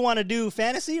 You still want to do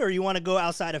fantasy, or you want to go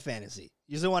outside of fantasy?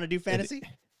 You still want to do fantasy?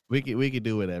 We can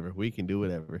do whatever. We can do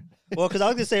whatever. Well, because I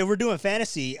was gonna say, if we're doing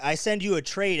fantasy, I send you a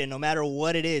trade, and no matter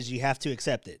what it is, you have to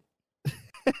accept it.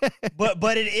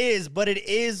 but it is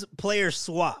player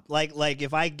swap. Like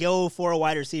if I go for a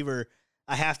wide receiver,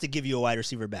 I have to give you a wide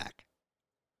receiver back.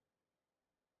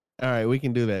 All right, we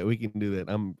can do that.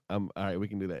 I'm all right. We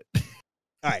can do that.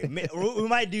 All right, we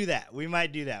might do that.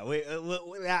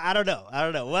 I don't know.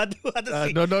 We'll have to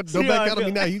see. Don't back up on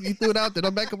me now. You threw it out there.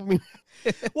 Don't back up on me.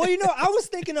 Well, I was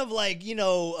thinking of like,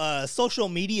 social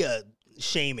media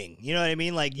shaming. You know what I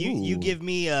mean? Like you give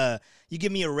me a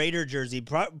Raider jersey,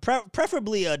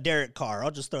 preferably a Derek Carr.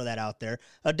 I'll just throw that out there.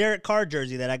 A Derek Carr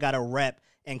jersey that I got to rep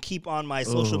and keep on my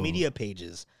social media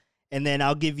pages. And then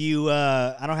I'll give you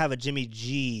I don't have a Jimmy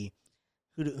G.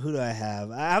 Who do I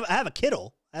have? I have a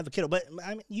Kittle. But I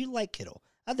mean, you like Kittle.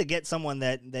 I have to get someone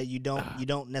that you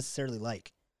don't necessarily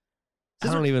like. I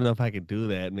don't even know if I could do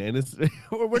that, man.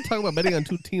 We're talking about betting on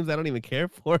two teams I don't even care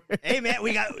for. Hey, man,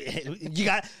 you got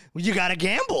to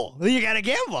gamble. You got to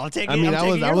gamble. I'm taking.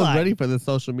 I was ready for the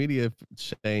social media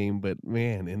shame, but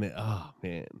man, I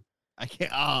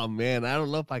can't. Oh man, I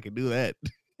don't know if I could do that.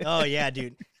 Oh yeah,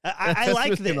 dude. I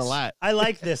like this. A lot. I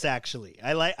like this actually.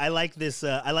 I like this.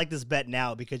 I like this bet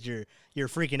now because you're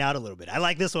freaking out a little bit. I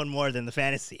like this one more than the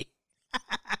fantasy.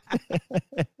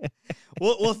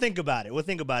 We'll think about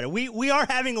it. We are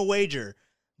having a wager,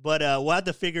 but we'll have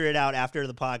to figure it out after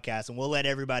the podcast, and we'll let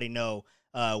everybody know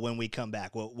when we come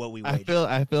back what we wager.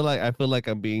 I feel like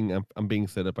I'm being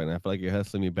set up right now. I feel like you're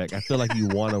hustling me back. I feel like you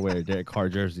want to wear a Derek Carr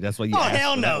jersey. That's why you. Oh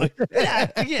hell no!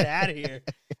 Get out of here,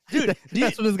 dude.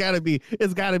 That's what it's got to be.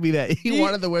 It's got to be that he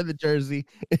wanted to wear the jersey.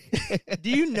 Do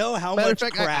you know how much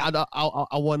crap?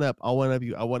 I'll one up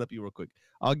you. I'll one up you real quick.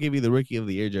 I'll give you the Rookie of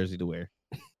the Year jersey to wear.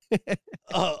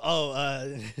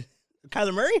 Kyler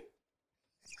Murray?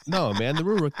 No, man, the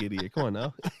real Rookie of the Year. Come on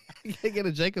now. You can't get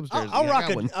a Jacobs jersey. I'll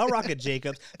rock a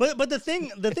Jacobs. But the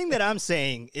thing that I'm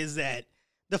saying is that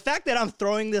the fact that I'm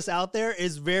throwing this out there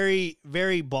is very,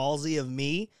 very ballsy of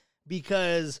me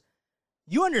because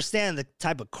you understand the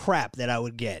type of crap that I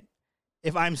would get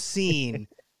if I'm seen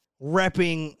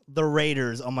repping the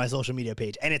Raiders on my social media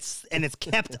page, and it's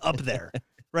kept up there,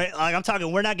 right? Like I'm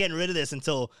talking, we're not getting rid of this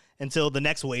until the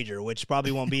next wager, which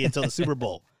probably won't be until the Super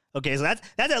Bowl. Okay, so that's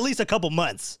at least a couple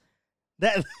months.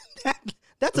 That's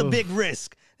a big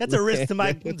risk. That's a risk to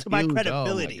my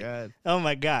credibility. Oh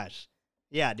my gosh.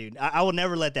 Yeah, dude. I will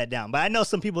never let that down. But I know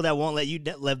some people that won't let you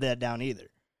let that down either.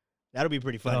 That'll be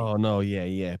pretty funny. Oh no,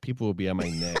 yeah. People will be on my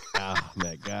neck. Oh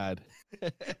my God.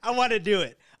 I want to do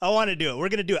it. We're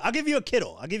gonna do it. I'll give you a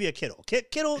Kittle.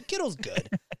 Kittle's good.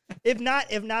 If not,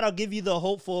 I'll give you the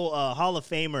hopeful Hall of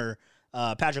Famer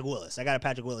Patrick Willis. I got a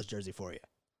Patrick Willis jersey for you.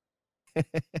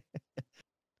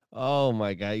 Oh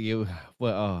my God,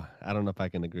 I don't know if I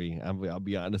can agree. I'll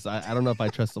be honest. I don't know if I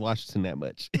trust Washington that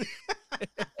much.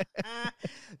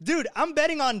 Dude, I'm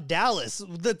betting on Dallas,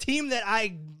 the team that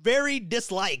I very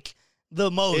dislike the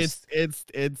most. It's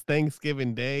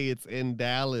Thanksgiving Day. It's in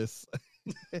Dallas.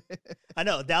 I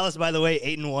know Dallas, by the way,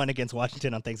 8-1 against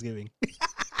Washington on Thanksgiving.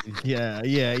 Yeah.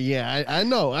 I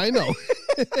know.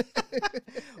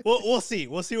 We'll see.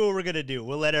 We'll see what we're gonna do.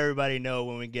 We'll let everybody know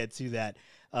when we get to that.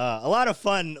 A lot of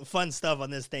fun stuff on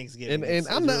this Thanksgiving. And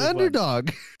I'm the really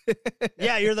underdog.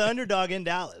 Yeah, you're the underdog in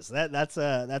Dallas. That's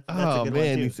a good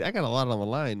man, one too. I got a lot on the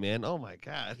line, man. Oh my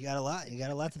God. You got a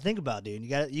lot to think about, dude.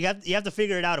 You have to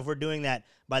figure it out if we're doing that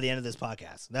by the end of this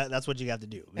podcast. That's what you have to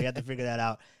do. We have to figure that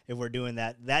out if we're doing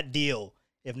that deal.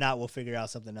 If not, we'll figure out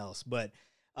something else. But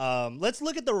let's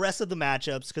look at the rest of the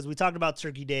matchups because we talked about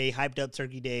Turkey Day, hyped up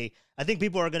Turkey Day. I think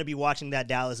people are going to be watching that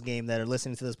Dallas game that are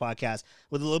listening to this podcast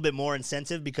with a little bit more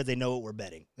incentive because they know what we're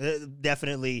betting.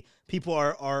 Definitely, people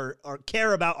are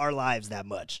care about our lives that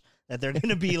much that they're going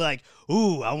to be like,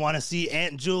 "Ooh, I want to see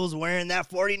Aunt Jules wearing that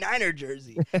 49er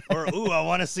jersey," or "Ooh, I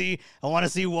want to see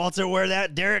Walter wear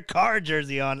that Derek Carr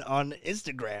jersey on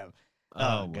Instagram."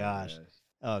 Oh gosh.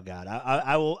 Oh God,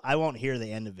 I won't hear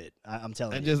the end of it. I'm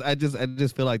telling you. I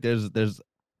just feel like there's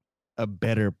a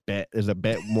better bet. There's a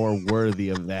bet more worthy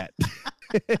of that.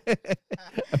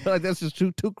 I feel like that's just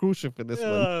too crucial for this one.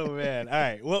 Oh man! All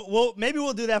right. Well, maybe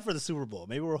we'll do that for the Super Bowl.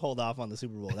 Maybe we'll hold off on the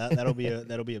Super Bowl. That'll be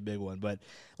a big one. But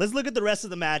let's look at the rest of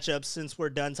the matchups since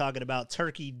we're done talking about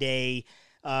Turkey Day.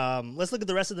 Let's look at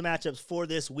the rest of the matchups for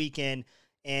this weekend,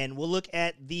 and we'll look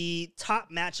at the top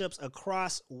matchups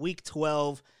across Week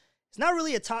 12. It's not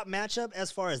really a top matchup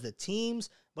as far as the teams,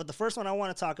 but the first one I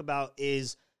want to talk about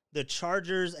is the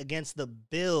Chargers against the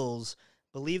Bills.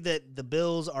 Believe that the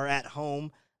Bills are at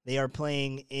home. They are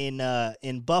playing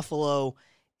in Buffalo,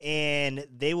 and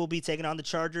they will be taking on the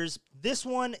Chargers. This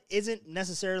one isn't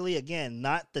necessarily, again,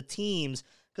 not the teams,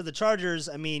 because the Chargers,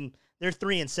 I mean, they're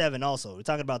 3-7 also. We're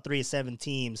talking about 3-7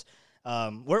 teams.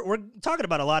 We're talking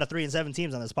about a lot of 3-7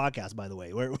 teams on this podcast, by the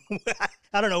way.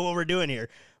 I don't know what we're doing here.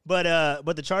 But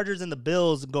the Chargers and the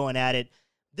Bills going at it.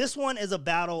 This one is a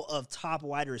battle of top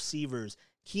wide receivers,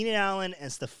 Keenan Allen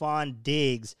and Stephon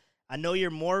Diggs. I know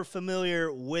you're more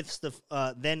familiar with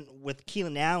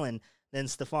Keenan Allen than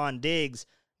Stephon Diggs,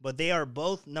 but they are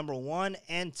both number 1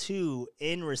 and 2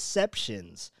 in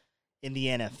receptions in the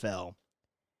NFL.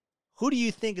 Who do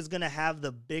you think is going to have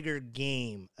the bigger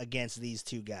game against these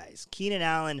two guys, Keenan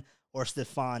Allen or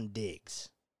Stephon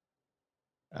Diggs?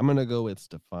 I'm gonna go with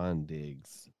Stephon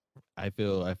Diggs. I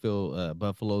feel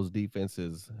Buffalo's defense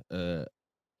is a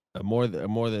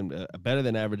better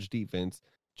than average defense.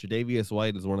 Tre'Davious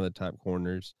White is one of the top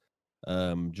corners.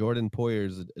 Jordan Poyer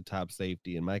is a top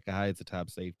safety, and Micah Hyde's a top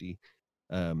safety.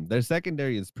 Their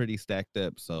secondary is pretty stacked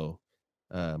up, so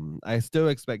I still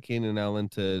expect Keenan Allen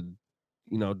to,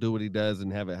 do what he does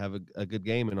and have a good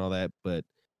game and all that. But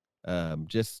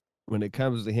just when it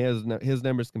comes to his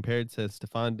numbers compared to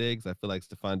Stephon Diggs, I feel like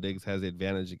Stephon Diggs has the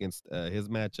advantage against his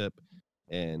matchup,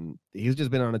 and he's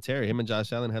just been on a tear. Him and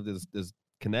Josh Allen have this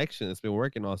connection that's been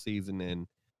working all season,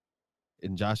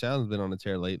 and Josh Allen's been on a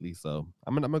tear lately. So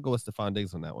I'm gonna go with Stephon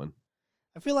Diggs on that one.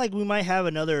 I feel like we might have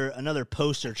another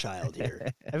poster child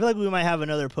here. I feel like we might have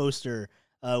another poster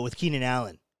with Keenan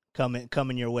Allen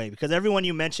coming your way, because everyone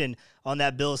you mentioned on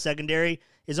that Bills secondary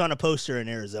is on a poster in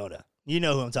Arizona. You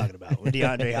know who I'm talking about with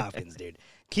DeAndre Hopkins, dude.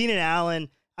 Keenan Allen,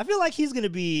 I feel like he's going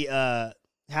to be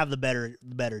have the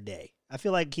better day. I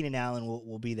feel like Keenan Allen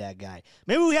will be that guy.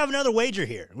 Maybe we have another wager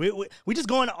here. We just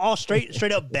going all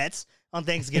straight up bets on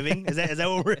Thanksgiving. Is that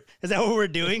what we're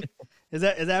doing? Is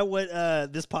that what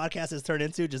this podcast has turned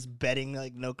into? Just betting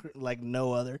like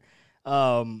no other.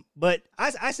 But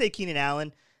I say Keenan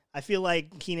Allen. I feel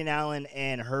like Keenan Allen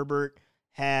and Herbert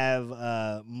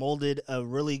have molded a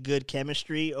really good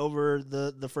chemistry over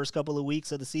the first couple of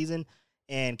weeks of the season,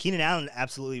 and Keenan Allen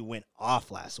absolutely went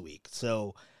off last week.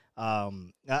 So I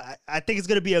think it's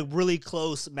going to be a really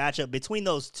close matchup between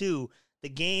those two The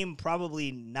game,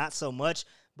 probably not so much,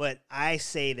 but I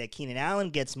say that Keenan Allen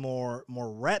gets more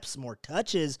reps, more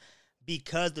touches,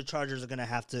 because the Chargers are going to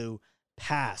have to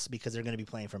pass because they're going to be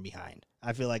playing from behind.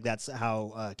 I feel like that's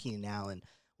how Keenan Allen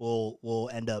will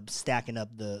end up stacking up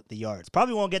the yards.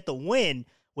 Probably won't get the win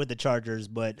with the Chargers,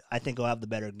 but I think he'll have the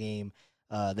better game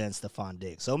than Stephon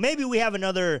Diggs. So maybe we have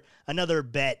another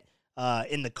bet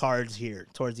in the cards here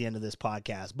towards the end of this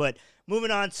podcast. But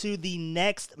moving on to the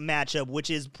next matchup, which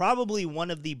is probably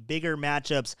one of the bigger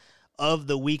matchups of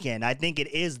the weekend. I think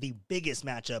it is the biggest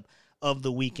matchup of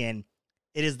the weekend.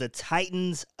 It is the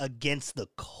Titans against the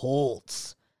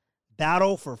Colts.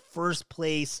 Battle for first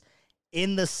place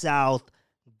in the South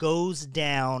goes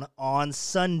down on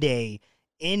Sunday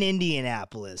in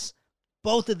Indianapolis.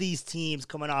 Both of these teams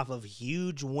coming off of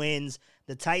huge wins.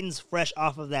 The Titans fresh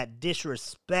off of that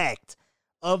disrespect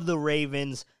of the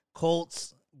Ravens.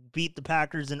 Colts beat the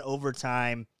Packers in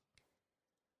overtime.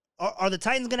 Are the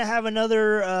Titans going to have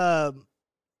another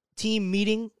team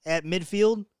meeting at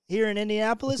midfield here in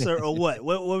Indianapolis, or what?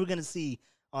 What are we going to see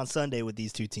on Sunday with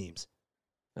these two teams?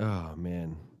 Oh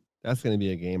man, that's going to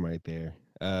be a game right there.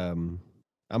 I'm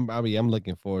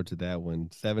looking forward to that one.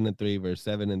 7-3 versus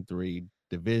 7-3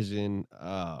 division.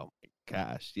 Oh my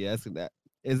gosh, yes. That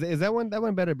is that one. That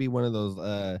one better be one of those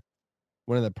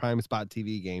one of the prime spot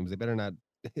TV games. They better not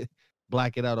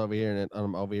black it out over here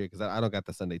and over here because I don't got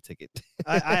the Sunday ticket.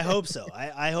 I hope so.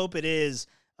 I hope it is.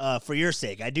 For your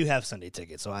sake, I do have Sunday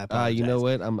tickets, so I apologize. You know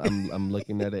what? I'm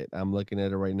looking at it. I'm looking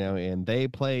at it right now, and they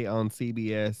play on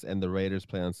CBS, and the Raiders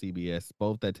play on CBS,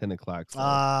 both at 10 o'clock.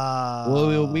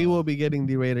 So we will be getting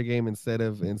the Raider game instead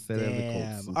of the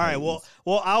Colts. All right. Well,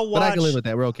 I'll watch. But I can live with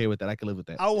that. We're okay with that. I can live with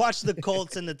that. I'll watch the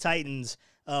Colts and the Titans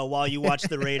while you watch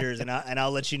the Raiders, and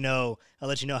I'll let you know. I'll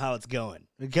let you know how it's going,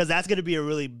 because that's going to be a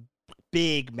really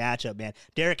big matchup, man.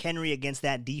 Derrick Henry against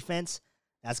that defense.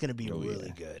 That's going to be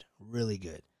really good. Really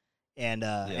good. And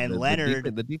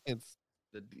Leonard,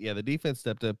 the defense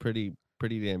stepped up pretty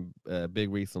damn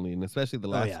big recently, and especially the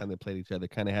last time they played each other,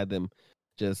 kind of had them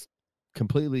just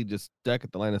completely just stuck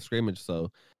at the line of scrimmage.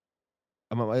 So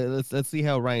let's see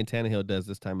how Ryan Tannehill does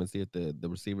this time, and see if the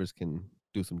receivers can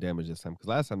do some damage this time, because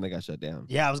last time they got shut down.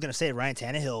 Yeah, I was gonna say Ryan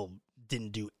Tannehill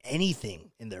didn't do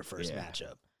anything in their first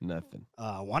matchup. Nothing.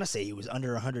 I want to say he was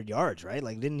under 100 yards, right?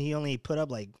 Like, didn't he only put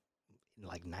up like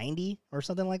 90 or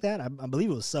something like that? I believe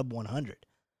it was sub 100.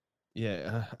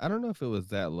 Yeah, I don't know if it was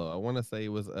that low. I want to say it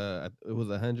was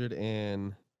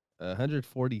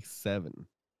 147.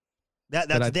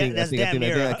 That's damn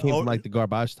near. That came from like the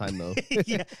garbage time though.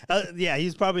 yeah,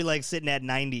 he's probably like sitting at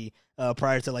 90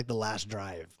 prior to like the last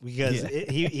drive, because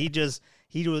he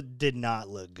did not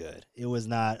look good. It was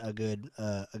not a good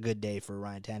day for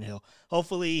Ryan Tannehill.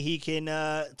 Hopefully he can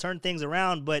turn things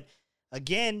around, but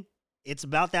again, it's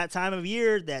about that time of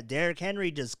year that Derrick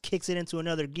Henry just kicks it into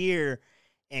another gear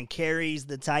and carries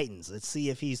the Titans. Let's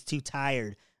see if he's too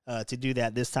tired to do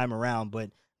that this time around. But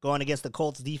going against the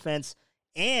Colts defense,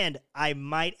 and I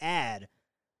might add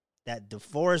that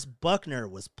DeForest Buckner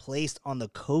was placed on the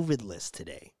COVID list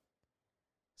today.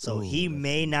 So he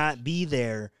may not be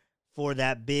there for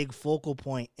that big focal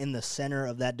point in the center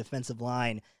of that defensive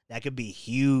line. That could be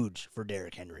huge for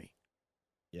Derrick Henry.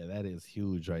 Yeah, that is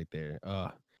huge right there.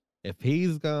 If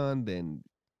he's gone, then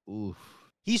oof.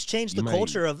 He's changed the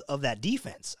culture of that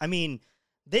defense. I mean,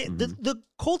 the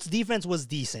Colts defense was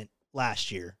decent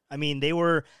last year. I mean,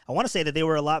 I want to say that they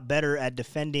were a lot better at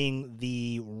defending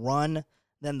the run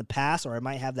than the pass, or I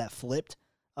might have that flipped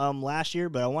last year,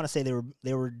 but I want to say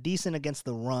they were decent against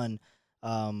the run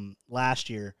last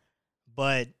year.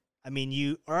 But I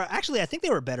mean, I think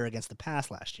they were better against the pass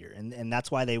last year, and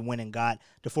that's why they went and got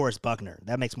DeForest Buckner.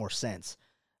 That makes more sense.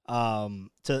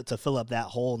 To fill up that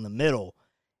hole in the middle.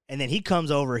 And then he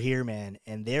comes over here, man,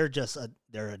 and they're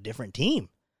a different team.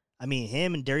 I mean,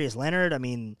 him and Darius Leonard, I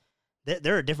mean,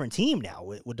 they're a different team now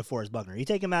with DeForest Buckner. You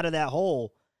take him out of that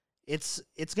hole, it's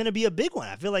going to be a big one.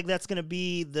 I feel like that's going to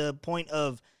be the point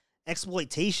of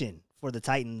exploitation for the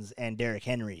Titans and Derrick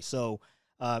Henry. So,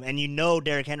 and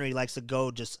Derrick Henry likes to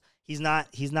go he's not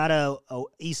a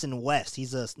east and west.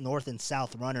 He's a north and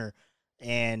south runner,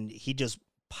 and he just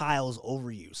piles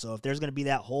over you. So if there's going to be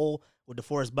that hole with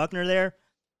DeForest Buckner there,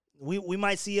 we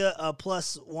might see a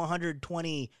plus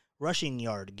 120 rushing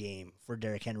yard game for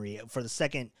Derrick Henry for the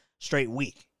second straight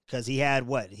week, because he had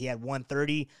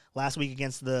 130 last week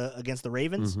against the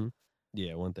Ravens. Mm-hmm.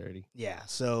 Yeah, 130. Yeah,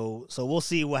 so we'll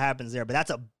see what happens there, but that's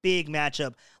a big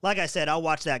matchup. Like I said, I'll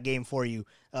watch that game for you.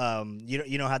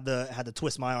 You don't have to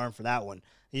twist my arm for that one.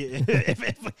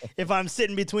 If I'm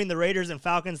sitting between the Raiders and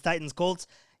Falcons, Titans, Colts,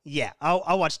 Yeah,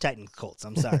 I'll watch Titans Colts.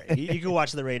 I'm sorry. You can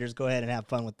watch the Raiders. Go ahead and have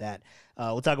fun with that.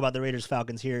 We'll talk about the Raiders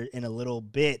Falcons here in a little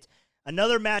bit.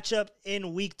 Another matchup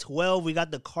in Week 12. We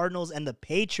got the Cardinals and the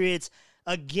Patriots.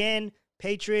 Again,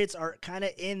 Patriots are kind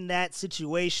of in that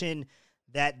situation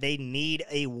that they need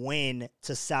a win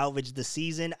to salvage the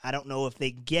season. I don't know if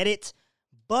they get it,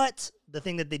 but the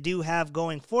thing that they do have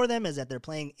going for them is that they're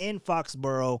playing in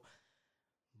Foxborough.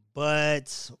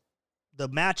 But the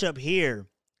matchup here,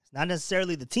 it's not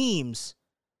necessarily the teams.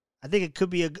 I think it could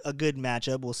be a good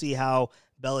matchup. We'll see how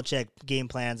Belichick game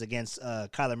plans against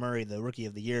Kyler Murray, the Rookie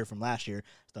of the Year from last year.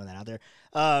 Just throwing that out there.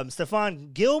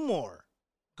 Stephon Gilmore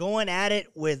going at it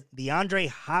with DeAndre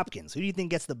Hopkins. Who do you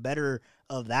think gets the better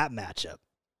of that matchup?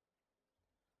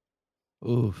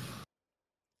 Oof.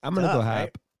 I'm gonna go Hop.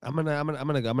 Right? I'm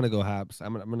gonna go Hops.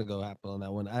 I'm gonna go Hop on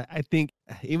that one. I think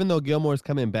even though Gilmore's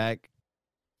coming back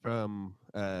from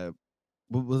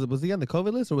was he on the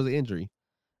COVID list or was it injury?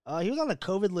 He was on the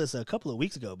COVID list a couple of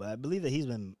weeks ago, but I believe that he's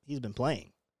been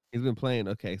playing. He's been playing.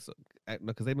 Okay, so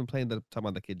because they've been playing talking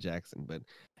about the kid Jackson, but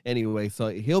anyway, so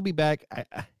he'll be back.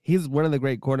 He's one of the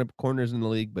great corners in the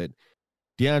league, but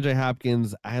DeAndre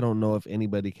Hopkins, I don't know if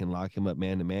anybody can lock him up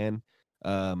man to man.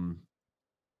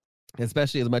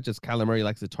 Especially as much as Kyler Murray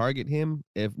likes to target him.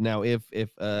 If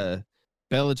Belichick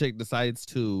decides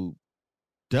to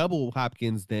double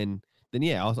Hopkins, then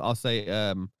yeah, I'll say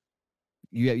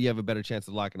you have a better chance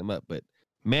of locking him up. But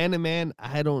man to man,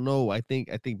 I don't know. I think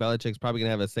Belichick's probably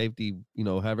gonna have a safety,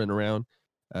 hovering around.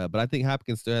 But I think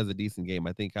Hopkins still has a decent game.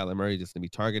 I think Kyler Murray is just gonna be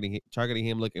targeting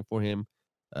him, looking for him.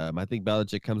 I think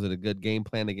Belichick comes with a good game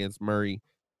plan against Murray.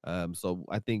 So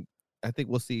I think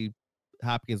we'll see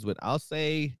Hopkins with I'll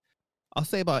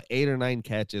say about 8 or 9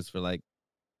 catches for like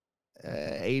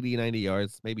 80, 90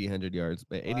 yards, maybe 100 yards,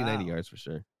 but 80, 90 yards for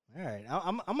sure. All right.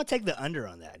 I'm going to take the under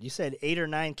on that. You said 8 or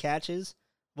 9 catches.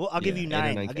 Well, I'll give you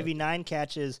 9. I'll give you 9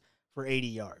 catches for 80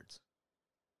 yards.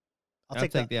 I'll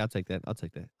take that. I'll take that. I'll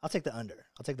take the under.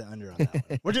 I'll take the under on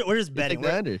that one. We're just betting.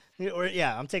 The under.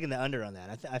 Yeah, I'm taking the under on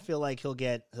that. I feel like he'll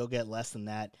get less than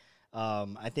that.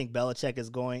 I think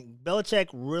Belichick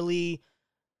really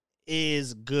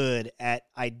is good at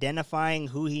identifying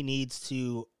who he needs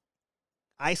to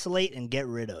isolate and get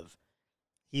rid of.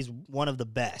 He's one of the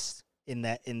best in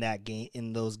that game,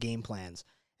 in those game plans.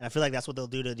 And I feel like that's what they'll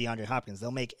do to DeAndre Hopkins. They'll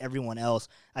make everyone else.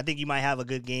 I think you might have a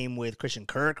good game with Christian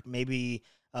Kirk, maybe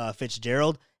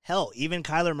Fitzgerald. Hell, even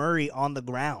Kyler Murray on the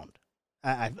ground.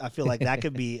 I feel like that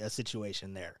could be a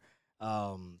situation there.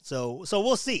 So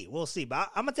we'll see.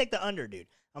 But I'm gonna take the under, dude.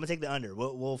 I'm gonna take the under.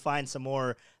 We'll find some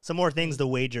more things to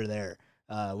wager there.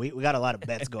 We got a lot of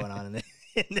bets going on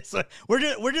in this one.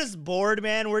 We're just bored,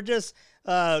 man. We're just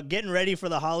getting ready for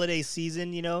the holiday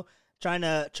season. Trying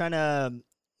to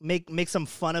make some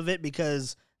fun of it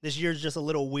because this year's just a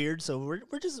little weird. So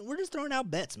we're just throwing out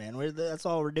bets, man. That's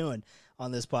all we're doing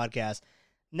on this podcast.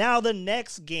 Now the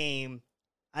next game,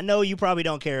 I know you probably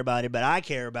don't care about it, but I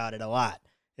care about it a lot.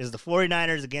 Is the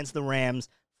 49ers against the Rams.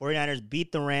 49ers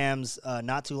beat the Rams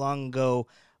not too long ago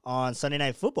on Sunday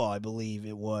Night Football, I believe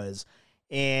it was.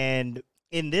 And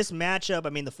in this matchup, I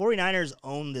mean, the 49ers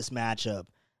own this matchup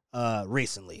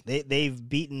recently. They've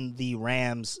beaten the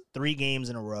Rams 3 games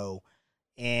in a row.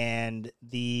 And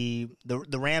the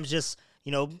Rams just,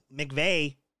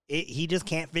 McVay, he just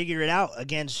can't figure it out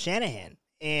against Shanahan.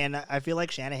 And I feel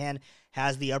like Shanahan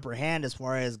has the upper hand as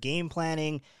far as game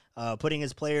planning, putting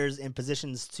his players in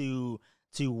positions to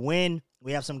win.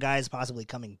 We have some guys possibly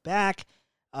coming back.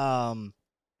 I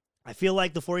feel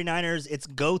like the 49ers, it's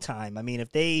go time. I mean,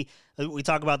 we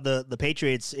talk about the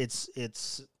Patriots,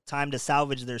 it's time to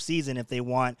salvage their season if they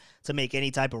want to make any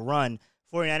type of run.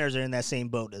 49ers are in that same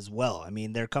boat as well. I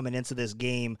mean, they're coming into this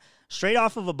game straight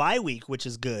off of a bye week, which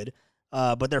is good.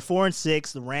 But they're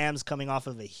 4-6. The Rams coming off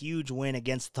of a huge win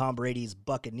against Tom Brady's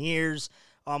Buccaneers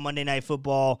on Monday Night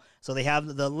Football. So they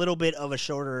have the little bit of a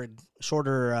shorter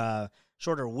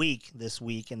week this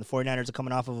week, and the 49ers are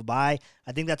coming off of a bye.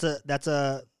 I think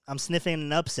I'm sniffing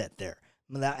an upset there.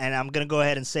 And I'm going to go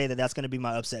ahead and say that's going to be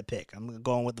my upset pick. I'm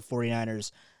going with the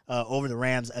 49ers over the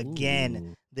Rams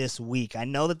again this week. I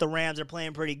know that the Rams are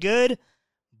playing pretty good,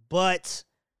 but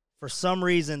for some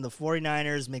reason, the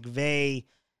 49ers, McVay,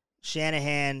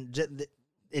 Shanahan,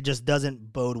 it just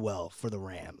doesn't bode well for the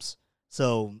Rams.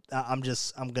 So I'm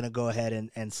going to go ahead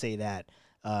and say that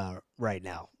right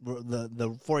now.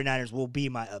 The 49ers will be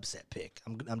my upset pick.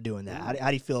 I'm doing that. How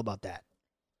do you feel about that?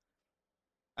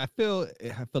 I feel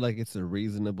like it's a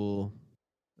reasonable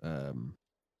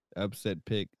upset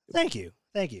pick. Thank you.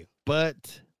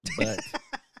 But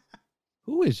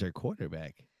who is your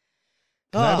quarterback?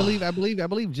 I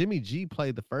believe Jimmy G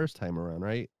played the first time around,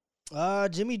 right?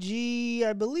 Jimmy G,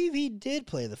 I believe he did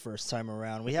play the first time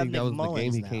around. We I have think Nick that was Mullins the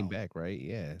game he now. came back, right?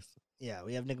 Yes. Yeah,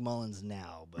 we have Nick Mullins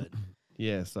now, but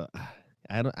Yeah, so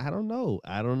I don't know.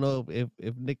 I don't know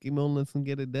if Nicky Mullins can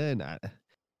get it done. I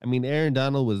mean, Aaron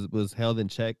Donald was held in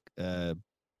check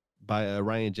by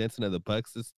Ryan Jensen of the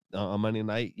Bucks on Monday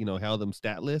night. Held him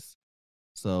statless.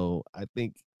 So I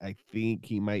think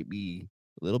he might be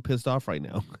a little pissed off right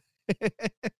now.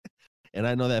 And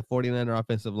I know that 49er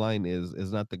offensive line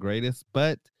is not the greatest,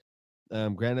 but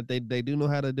granted they do know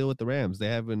how to deal with the Rams. They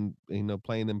have been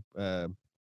playing them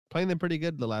pretty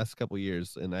good the last couple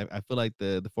years, and I feel like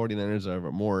the 49ers are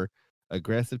a more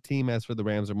aggressive team, as for the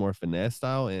Rams are more finesse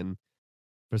style. And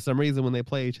for some reason, when they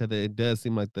play each other, it does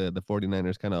seem like the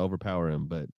 49ers kind of overpower them.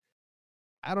 But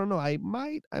I don't know. I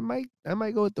might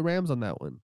go with the Rams on that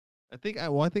one. I think I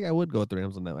would go with the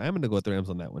Rams on that one. I'm going to go with the Rams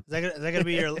on that one. is that gonna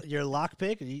be your lock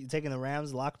pick? Are you taking the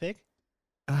Rams lock pick?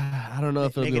 I don't know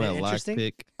if it'll be Making my it lock interesting?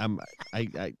 pick.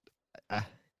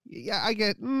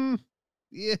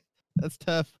 Yeah, that's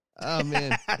tough. Oh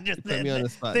man, Just you put me on the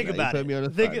spot. think now. about You put it. me on the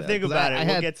Think spot now. 'Cause about it. I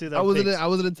We'll had- get to the I was picks. I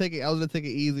was gonna take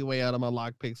an easy way out of my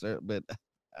lock picks, but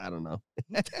I don't know.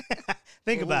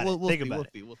 Think about it. Think see, about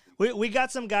it. See, we'll see. We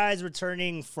got some guys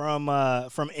returning from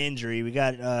injury. We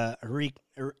got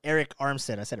Eric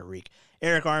Armstead. I said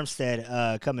Eric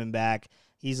Armstead coming back.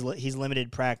 He's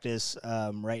limited practice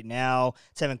right now.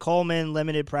 Tevin Coleman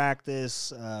limited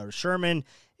practice. Sherman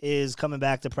is coming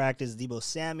back to practice. Deebo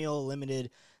Samuel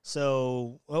limited.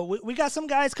 So we got some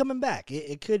guys coming back.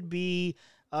 It could be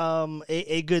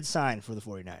a good sign for the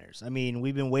 49ers. I mean,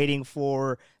 we've been waiting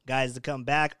for guys to come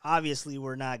back. Obviously,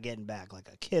 we're not getting back like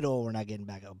a Kittle. We're not getting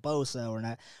back a Bosa. We're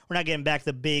not getting back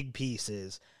the big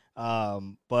pieces.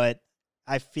 But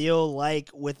I feel like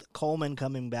with Coleman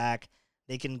coming back,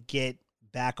 they can get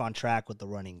back on track with the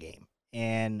running game.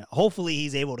 And hopefully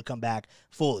he's able to come back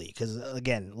fully because,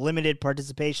 again, limited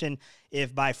participation.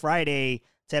 If by Friday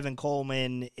Tevin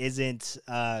Coleman isn't,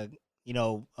 a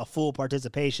full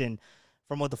participation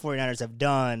from what the 49ers have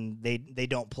done, they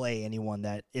don't play anyone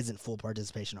that isn't full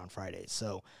participation on Fridays.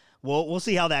 So we'll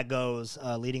see how that goes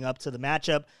leading up to the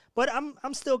matchup. But I'm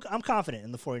confident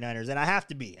in the 49ers, and I have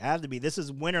to be. This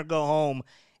is win or go home,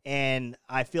 and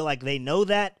I feel like they know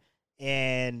that.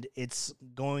 And it's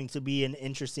going to be an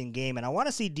interesting game. And I want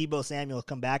to see Deebo Samuel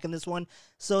come back in this one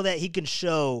so that he can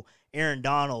show Aaron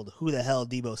Donald who the hell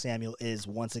Deebo Samuel is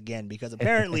once again, because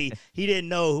apparently he didn't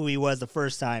know who he was the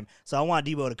first time. So I want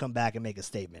Deebo to come back and make a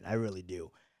statement. I really do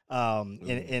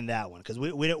in that one, because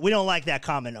we don't like that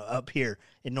comment up here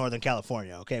in Northern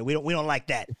California, okay? We don't like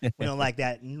that. We don't like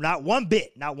that. Not one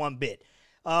bit.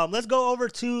 Let's go over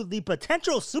to the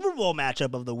potential Super Bowl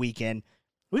matchup of the weekend.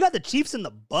 We got the Chiefs and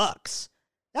the Bucks.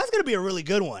 That's going to be a really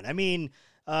good one. I mean,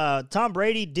 Tom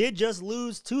Brady did just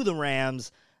lose to the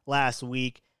Rams last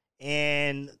week,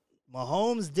 and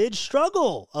Mahomes did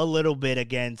struggle a little bit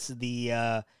against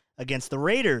the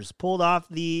Raiders. Pulled off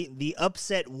the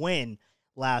upset win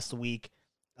last week,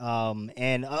 and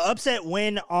an upset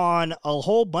win on a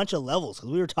whole bunch of levels, because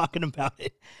we were talking about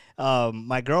it.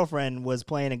 My girlfriend was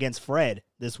playing against Fred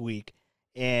this week,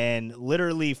 and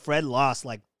literally Fred lost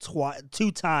like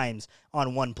 2 times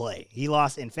on one play. He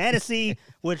lost in fantasy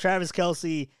with Travis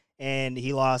Kelce, and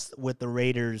he lost with the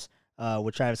Raiders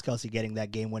with Travis Kelce getting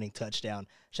that game-winning touchdown.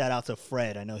 Shout out to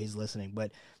Fred. I know he's listening.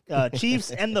 But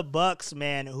Chiefs and the Bucks,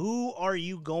 man, who are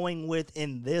you going with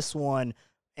in this one?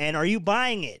 And are you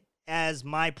buying it as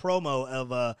my promo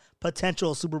of a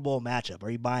potential Super Bowl matchup? Are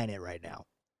you buying it right now?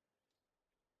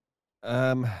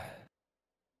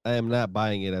 I am not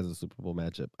buying it as a Super Bowl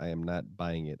matchup. I am not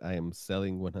buying it. I am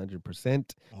selling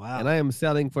 100%. Wow. And I am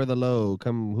selling for the low.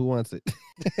 Come, who wants it?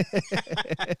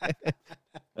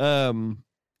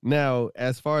 Now,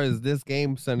 as far as this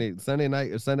game Sunday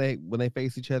night or Sunday when they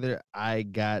face each other, I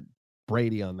got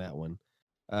Brady on that one.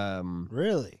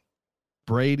 Really?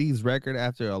 Brady's record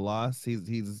after a loss, he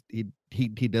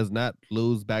does not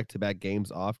lose back-to-back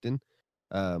games often.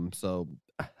 So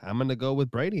I'm gonna go with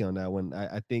Brady on that one.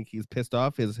 I think he's pissed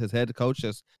off. His head coach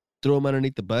just threw him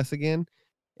underneath the bus again,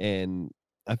 and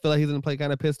I feel like he's gonna play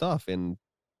kind of pissed off. And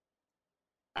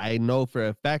I know for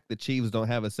a fact the Chiefs don't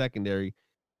have a secondary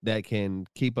that can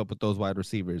keep up with those wide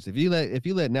receivers. If you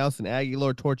let Nelson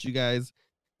Aguilar torch you guys,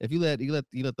 if you let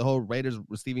the whole Raiders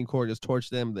receiving core just torch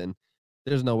them, then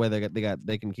there's no way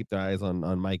they can keep their eyes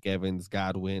on Mike Evans,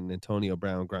 Godwin, Antonio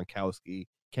Brown, Gronkowski,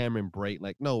 Cameron Brate.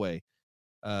 Like, no way.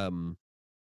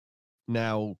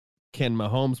 Now, can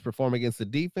Mahomes perform against the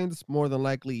defense? More than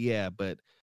likely, yeah, but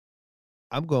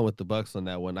I'm going with the Bucks on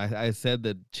that one. I said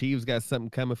the Chiefs got something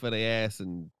coming for their ass,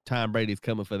 and Tom Brady's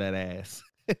coming for that ass.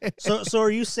 So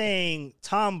are you saying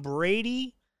Tom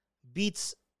Brady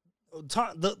beats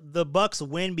the Bucks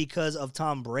win because of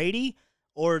Tom Brady,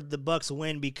 or the Bucks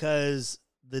win because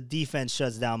the defense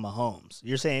shuts down Mahomes?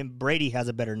 You're saying Brady has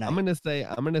a better night. I'm gonna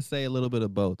say a little bit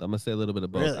of both. I'm gonna say a little bit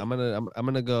of both. Really? I'm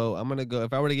gonna go.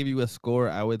 If I were to give you a score,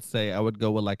 I would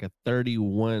go with like a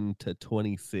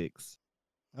 31-26.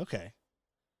 Okay.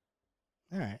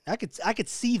 All right. I could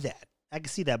see that.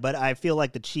 But I feel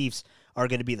like the Chiefs are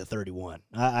going to be the 31.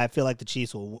 I feel like the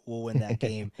Chiefs will win that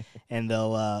game, and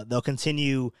they'll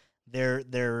continue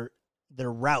their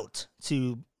route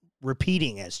to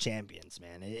repeating as champions.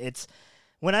 Man, it's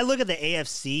when I look at the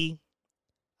AFC,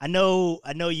 I know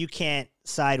you can't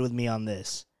side with me on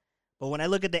this, but when I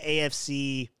look at the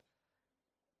AFC,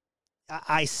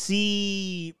 I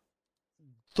see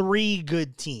 3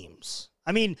 good teams.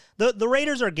 I mean, the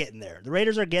Raiders are getting there.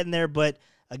 But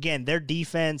again, their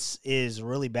defense is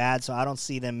really bad, so I don't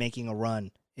see them making a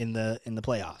run in the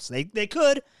playoffs. They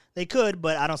could,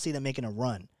 but I don't see them making a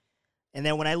run. And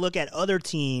then when I look at other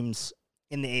teams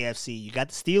in the AFC, you got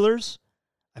the Steelers.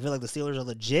 I feel like the Steelers are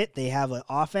legit. They have an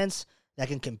offense that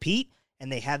can compete,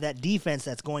 and they have that defense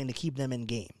that's going to keep them in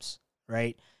games,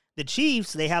 right? The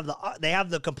Chiefs, they have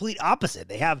the complete opposite.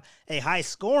 They have a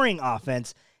high-scoring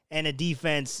offense and a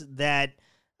defense that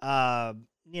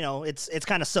it's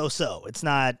kind of so-so. It's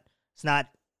not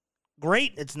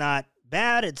great. It's not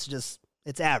bad. It's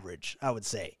average, I would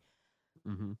say.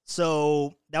 Mm-hmm.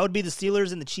 So that would be the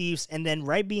Steelers and the Chiefs, and then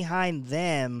right behind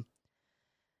them,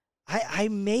 I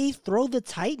may throw the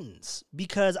Titans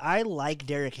because I like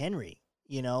Derrick Henry.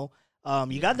 You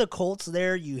got the Colts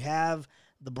there. You have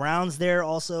the Browns there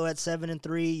also at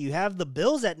 7-3. You have the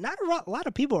Bills at not a lot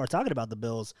of people are talking about the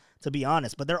Bills, to be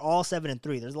honest, but they're all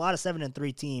 7-3. There's a lot of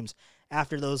 7-3 teams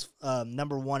after those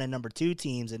number 1 and number 2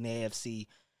 teams in the AFC.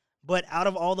 But out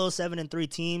of all those 7-3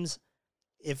 teams,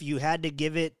 if you had to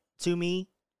give it to me,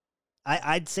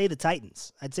 I'd say the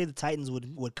Titans. I'd say the Titans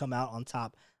would come out on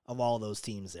top of all those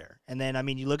teams there. And then, I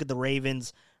mean, you look at the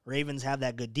Ravens. Ravens have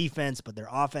that good defense, but their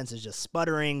offense is just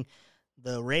sputtering.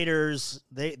 The Raiders,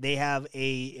 they have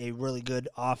a really good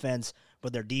offense,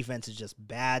 but their defense is just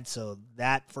bad. So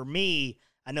that, for me,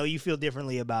 I know you feel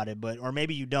differently about it, or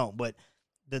maybe you don't, but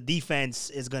the defense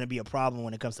is going to be a problem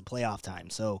when it comes to playoff time.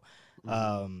 So,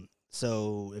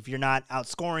 so if you're not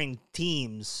outscoring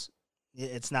teams,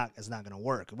 it's not going to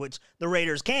work, which the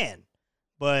Raiders can.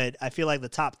 But I feel like the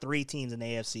top 3 teams in the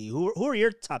AFC, who are your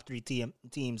top 3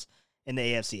 teams in the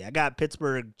AFC? I got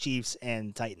Pittsburgh, Chiefs,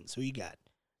 and Titans. Who you got?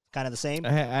 Kind of the same? I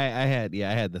had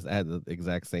the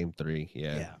exact same 3.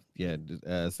 Yeah.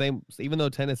 Same. Even though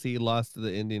Tennessee lost to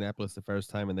the Indianapolis the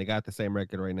first time and they got the same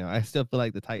record right now, I still feel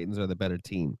like the Titans are the better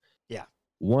team. Yeah.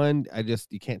 1,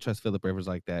 you can't trust Phillip Rivers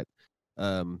like that.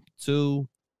 2,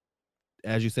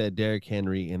 as you said, Derrick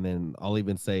Henry, and then I'll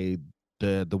even say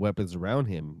the weapons around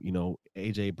him.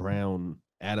 AJ Brown,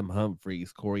 Adam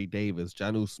Humphries, Corey Davis,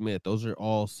 Jonnu Smith. Those are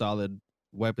all solid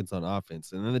weapons on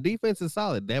offense, and then the defense is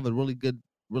solid. They have a really good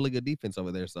defense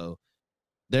over there. So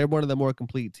they're one of the more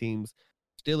complete teams.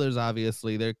 Steelers,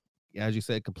 obviously, they're, as you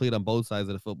said, complete on both sides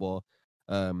of the football.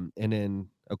 And then,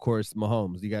 of course,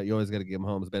 Mahomes. You always got to give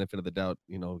Mahomes the benefit of the doubt.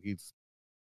 He's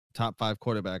top 5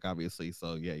 quarterback, obviously.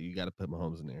 So yeah, you got to put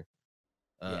Mahomes in there.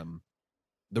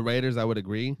 The Raiders, I would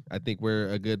agree. I think we're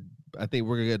a good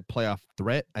playoff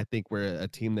threat. I think we're a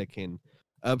team that can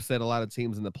upset a lot of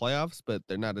teams in the playoffs, but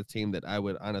they're not a team that I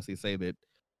would honestly say that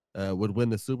would win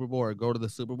the Super Bowl or go to the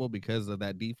Super Bowl because of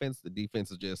that defense. The defense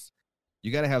is just,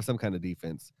 you got to have some kind of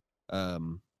defense.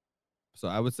 So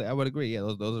I would agree.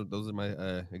 Yeah, those are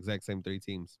my exact same 3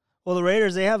 teams. Well, the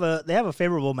Raiders, they have a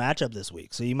favorable matchup this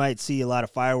week, so you might see a lot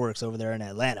of fireworks over there in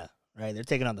Atlanta. Right, they're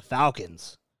taking on the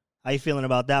Falcons. How you feeling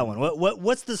about that one?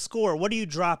 What's the score? What are you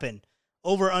dropping?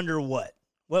 Over under what?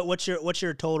 What's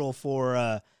your total for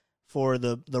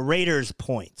the Raiders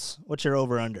points? What's your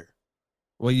over under?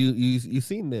 Well, you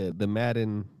seen the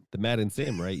Madden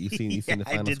sim, right? You seen the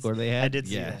final score they had? I did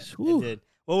see that. I did.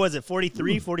 What was it?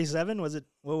 43, 47? What was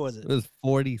it? It was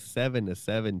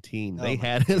 47-17. They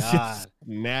had us just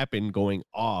snapping, going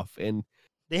off, and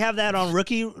they have that on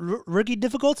rookie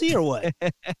difficulty or what?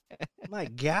 My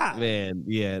God, man,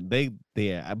 yeah, But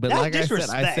that's like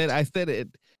disrespect. I said it.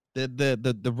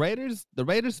 The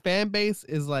Raiders fan base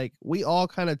is like, we all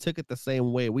kind of took it the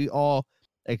same way. We all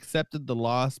accepted the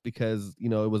loss because it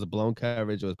was a blown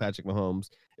coverage. It was Patrick Mahomes.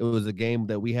 It was a game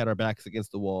that we had our backs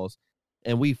against the walls,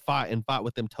 and we fought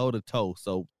with them toe to toe.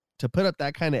 So to put up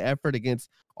that kind of effort against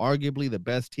arguably the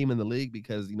best team in the league,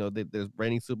 because they're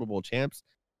reigning Super Bowl champs.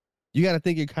 You got to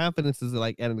think your confidence is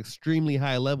like at an extremely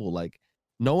high level, like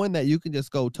knowing that you can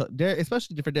just go,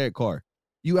 especially for Derek Carr,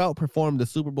 You outperformed the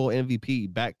Super Bowl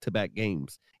MVP back-to-back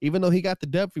games. Even though he got the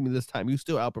dub for me this time, you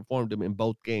still outperformed him in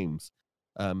both games.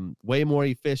 Way more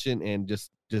efficient and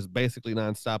just basically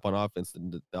nonstop on offense.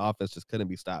 And the offense just couldn't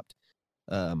be stopped.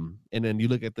 And then you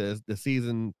look at the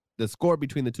season, the score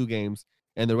between the two games,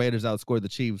 and the Raiders outscored the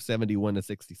Chiefs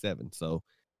 71-67. So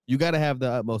you got to have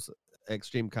the utmost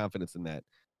extreme confidence in that.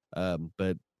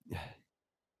 But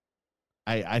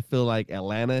I feel like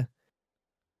Atlanta,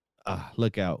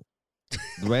 look out.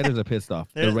 The Raiders are pissed off.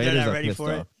 They're not ready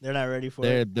for it. They're not ready for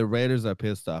it. The Raiders are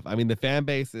pissed off. I mean, the fan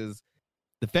base is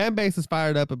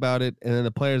fired up about it, and then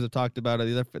the players have talked about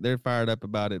it. They're fired up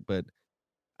about it, but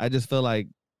I just feel like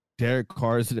Derek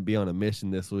Carr is going to be on a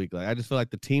mission this week. Like, I just feel like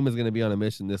the team is going to be on a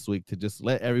mission this week to just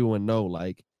let everyone know,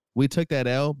 like, we took that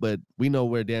L, but we know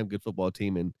we're a damn good football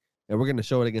team, and we're going to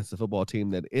show it against a football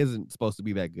team that isn't supposed to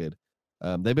be that good.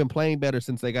 They've been playing better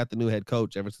since they got the new head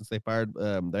coach. Ever since they fired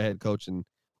their head coach and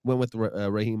went with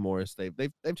Raheem Morris,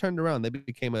 they've turned around. They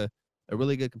became a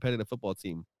really good competitive football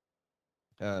team.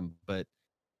 But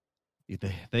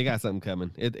they got something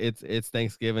coming. It's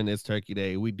Thanksgiving. It's Turkey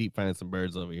Day. We deep frying some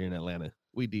birds over here in Atlanta.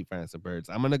 We deep frying some birds.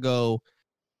 I'm gonna go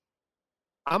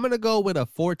with a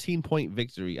 14-point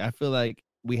victory. I feel like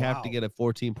we have to get a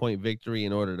 14-point victory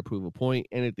in order to prove a point.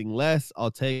 Anything less,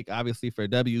 I'll take, obviously, for a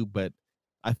W, but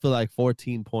I feel like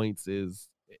 14 points is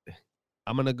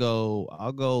I'll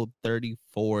go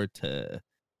 34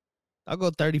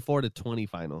 to 20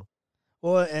 final.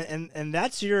 Well, and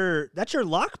that's your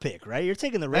lock pick, right? You're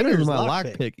taking the Raiders. That is my lock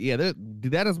pick. Yeah,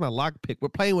 that is my lock pick. We're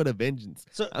playing with a vengeance.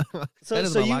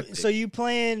 So you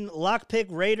playing lock pick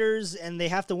Raiders, and they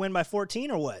have to win by 14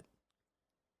 or what?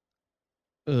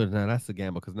 Oh, no, that's a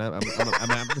gamble because now I'm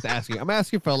just asking. I'm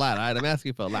asking for a lot. All right, I'm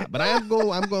asking for a lot, but I am going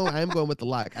with the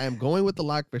lock. I am going with the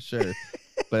lock for sure.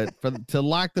 But to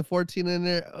lock the 14 in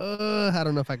there, I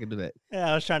don't know if I can do that.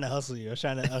 Yeah, I was trying to hustle you. I was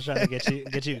trying to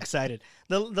get you excited.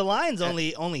 The line's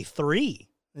only 3.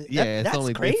 Yeah, that's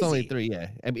crazy. It's only 3. Yeah,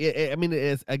 I mean,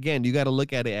 it's, again, you got to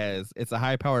look at it as it's a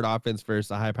high-powered offense versus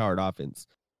a high-powered offense.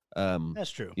 That's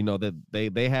true. You know that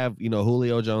they have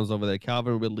Julio Jones over there,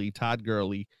 Calvin Ridley, Todd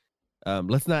Gurley.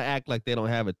 Let's not act like they don't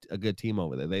have a good team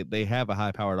over there. They have a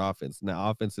high-powered offense. Now,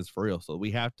 offense is for real, so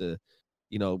we have to,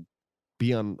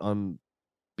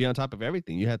 be on top of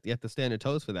everything. You have to stand your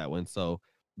toes for that one. So,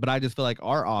 but I just feel like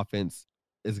our offense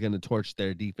is going to torch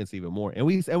their defense even more. And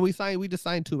we just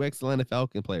signed 2 excellent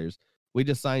Falcon players. We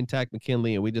just signed Takk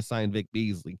McKinley and we just signed Vic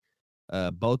Beasley.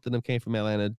 Both of them came from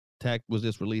Atlanta. Takk was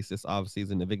just released this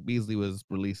offseason, and Vic Beasley was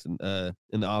released in the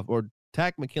off. Or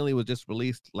Takk McKinley was just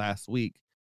released last week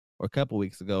or a couple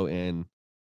weeks ago, and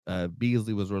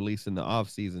Beasley was released in the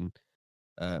offseason.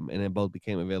 And then both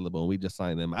became available, and we just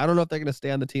signed them. I don't know if they're going to stay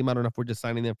on the team. I don't know if we're just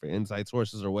signing them for inside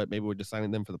sources or what. Maybe we're just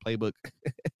signing them for the playbook.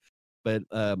 But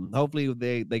hopefully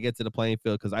they get to the playing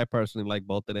field because I personally like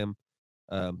both of them.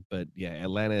 But yeah,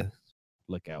 Atlanta,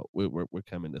 look out. We're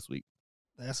coming this week.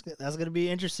 That's going to be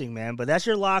interesting, man. But that's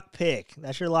your lock pick.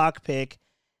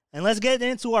 And let's get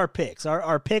into our picks.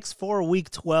 Our picks for Week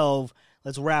 12.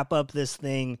 Let's wrap up this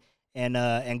thing.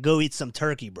 And go eat some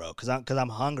turkey, bro, because I'm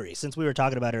hungry. Since we were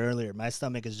talking about it earlier, my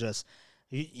stomach is just,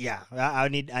 I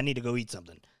need to go eat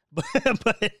something.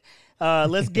 But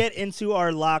let's get into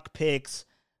our lock picks,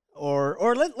 or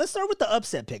let's start with the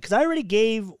upset pick, because I already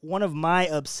gave one of my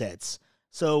upsets,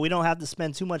 so we don't have to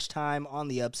spend too much time on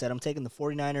the upset. I'm taking the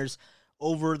 49ers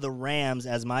over the Rams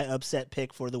as my upset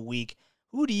pick for the week.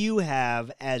 Who do you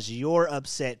have as your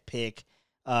upset pick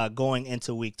going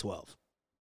into Week 12?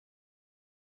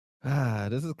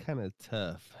 This is kind of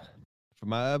tough. For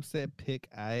my upset pick,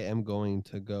 I am going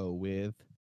to go with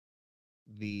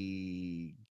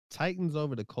the Titans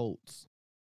over the Colts.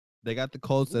 They got the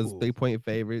Colts as 3-point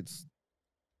favorites.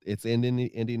 It's in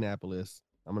Indianapolis.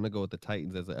 I'm going to go with the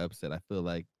Titans as an upset. I feel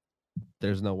like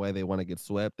there's no way they want to get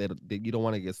swept. You don't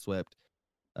want to get swept.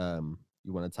 You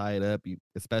want to tie it up,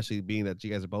 especially being that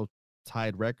you guys are both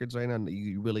tied records right now.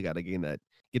 You really got to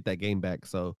get that game back.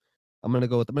 So I'm gonna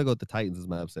go with the Titans as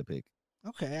my upset pick.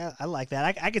 Okay, I like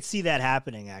that. I could see that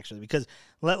happening, actually, because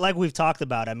like we've talked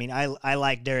about, I mean, I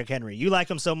like Derrick Henry. You like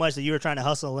him so much that you were trying to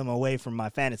hustle him away from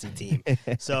my fantasy team.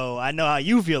 So I know how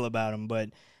you feel about him, but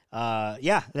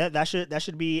yeah, that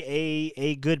should be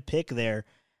a good pick there.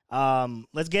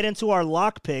 Let's get into our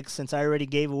lock picks, since I already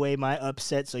gave away my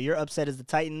upset. So your upset is the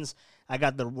Titans. I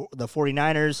got the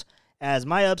 49ers as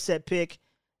my upset pick,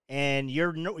 and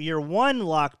your one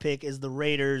lock pick is the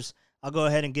Raiders. I'll go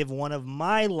ahead and give one of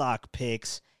my lock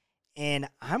picks, and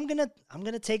I'm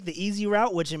gonna take the easy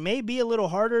route, which it may be a little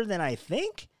harder than I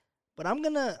think, but I'm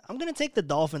gonna take the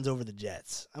Dolphins over the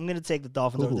Jets. I'm gonna take the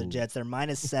Dolphins over the Jets. They're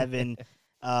 -7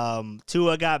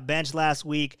 Tua got benched last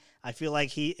week. I feel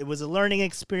like it was a learning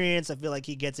experience. I feel like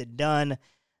he gets it done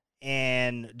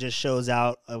and just shows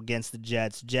out against the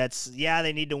Jets. Jets, yeah,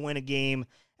 they need to win a game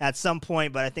at some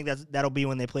point, but I think that'll be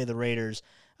when they play the Raiders.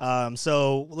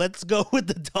 So let's go with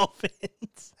the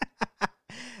Dolphins.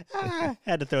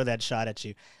 Had to throw that shot at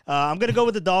you. I'm going to go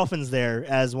with the Dolphins there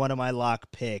as one of my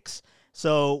lock picks.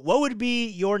 So what would be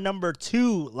your number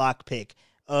 2 lock pick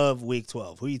of Week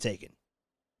 12? Who are you taking?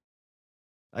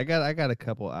 I got a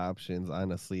couple options,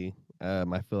 honestly.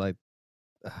 I feel like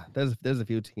there's a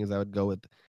few teams I would go with.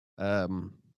 I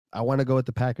want to go with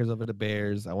the Packers over the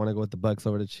Bears. I want to go with the Bucks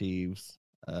over the Chiefs.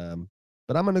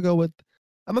 But I'm gonna go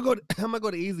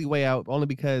the easy way out, only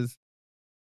because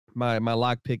my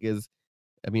lock pick is,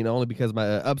 only because my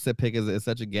upset pick is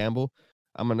such a gamble.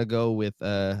 I'm gonna go with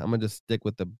I'm gonna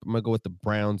go with the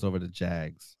Browns over the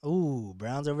Jags. Ooh,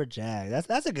 Browns over Jags.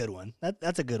 That's a good one.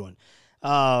 That's a good one.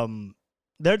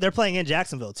 They're playing in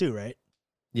Jacksonville too, right?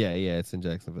 Yeah, it's in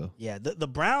Jacksonville. Yeah, the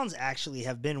Browns actually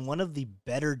have been one of the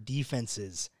better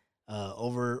defenses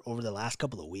over the last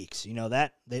couple of weeks. You know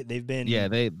that they've been. Yeah,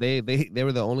 they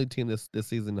were the only team this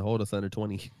season to hold us under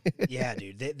 20. Yeah,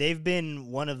 dude, they've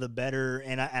been one of the better,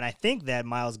 and I think that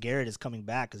Myles Garrett is coming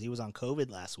back because he was on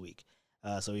COVID last week,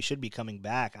 so he should be coming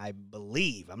back. I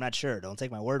believe. I'm not sure. Don't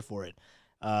take my word for it.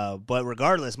 But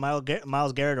regardless,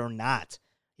 Myles Garrett or not,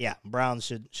 yeah, Browns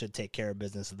should take care of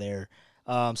business there.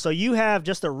 So you have,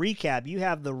 just a recap, you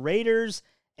have the Raiders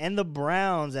and the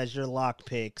Browns as your lock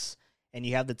picks, and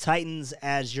you have the Titans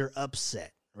as your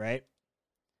upset, right?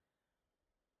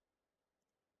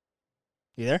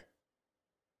 You there?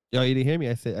 Yo, you didn't hear me?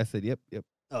 I said yep.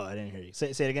 Oh, I didn't hear you. Say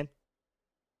it again.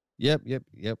 Yep.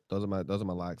 Those are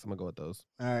my locks. I'm gonna go with those.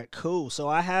 All right, cool. So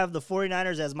I have the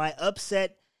 49ers as my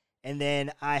upset, and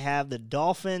then I have the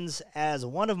Dolphins as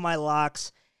one of my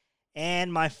locks.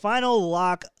 And my final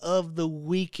lock of the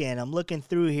weekend, I'm looking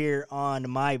through here on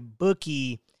my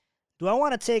bookie. Do I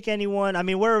want to take anyone? I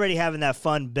mean, we're already having that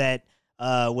fun bet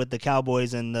with the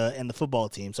Cowboys and the football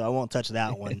team, so I won't touch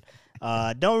that one.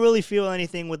 Don't really feel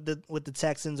anything with the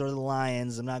Texans or the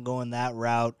Lions. I'm not going that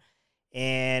route.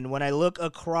 And when I look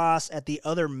across at the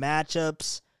other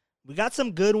matchups, we got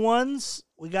some good ones.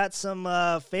 We got some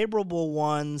favorable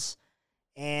ones.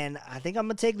 And I think I'm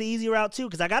going to take the easy route, too,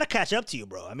 because I got to catch up to you,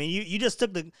 bro. I mean, you just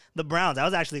took the Browns. I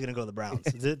was actually going to go the Browns,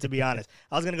 to be honest.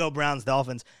 I was going to go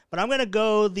Browns-Dolphins. But I'm going to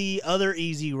go the other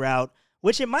easy route,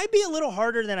 which it might be a little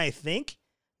harder than I think,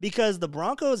 because the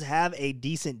Broncos have a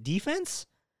decent defense.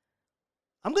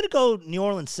 I'm going to go New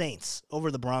Orleans Saints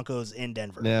over the Broncos in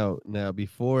Denver. Now,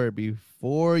 before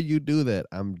you do that,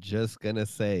 I'm just going to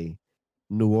say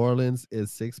New Orleans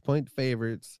is 6-point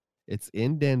favorites. It's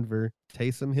in Denver.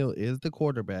 Taysom Hill is the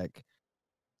quarterback.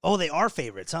 Oh, they are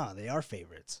favorites, huh? They are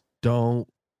favorites. Don't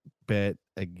bet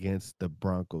against the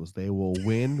Broncos. They will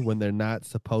win when they're not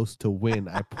supposed to win.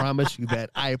 I promise you that.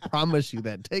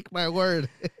 Take my word.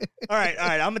 All right.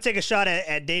 I'm going to take a shot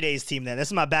at Day-Day's team then. This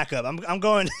is my backup. I'm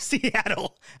going to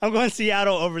Seattle. I'm going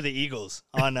Seattle over the Eagles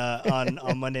on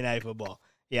Monday Night Football.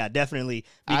 Yeah, definitely.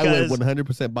 Because, I would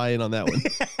 100% buy in on that one.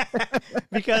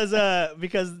 because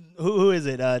who is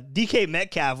it? DK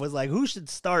Metcalf was like, who should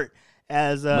start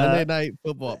as Monday Night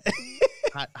Football?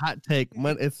 hot take.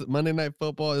 It's Monday Night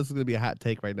Football. This is gonna be a hot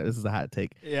take right now. This is a hot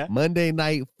take. Yeah. Monday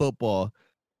Night Football.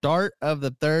 Start of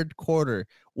the third quarter.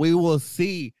 We will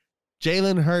see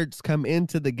Jalen Hurts come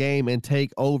into the game and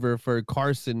take over for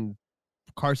Carson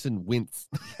Wentz.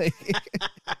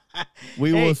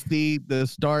 We will see the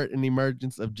start and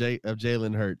emergence of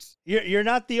Jalen Hurts. You're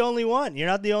not the only one. You're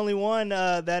not the only one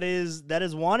that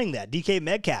is wanting that. DK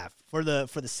Metcalf for the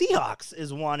Seahawks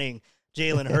is wanting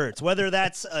Jalen Hurts. Whether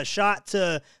that's a shot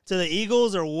to the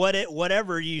Eagles or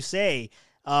whatever you say,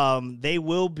 they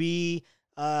will be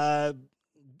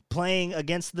playing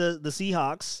against the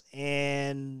Seahawks,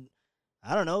 and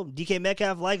I don't know. DK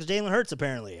Metcalf likes Jalen Hurts,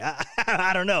 apparently.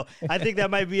 I don't know. I think that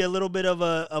might be a little bit of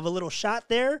a little shot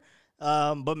there.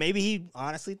 But maybe he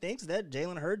honestly thinks that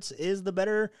Jalen Hurts is the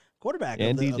better quarterback.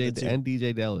 And of the two.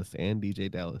 DJ Dallas.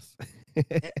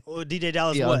 Well, DJ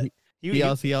Dallas, what?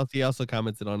 He also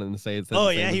commented on it and said. Oh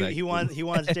yeah, he wants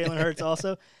Jalen Hurts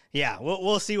also. Yeah,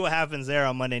 we'll see what happens there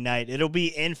on Monday night. It'll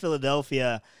be in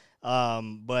Philadelphia.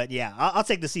 But yeah, I'll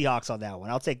take the Seahawks on that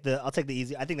one. I'll take the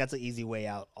easy. I think that's an easy way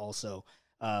out also,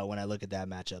 when I look at that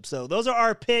matchup. So those are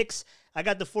our picks. I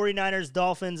got the 49ers,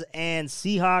 Dolphins, and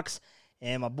Seahawks.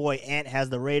 And my boy Ant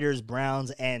has the Raiders, Browns,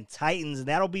 and Titans. And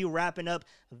that'll be wrapping up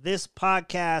this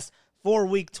podcast for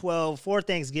Week 12, for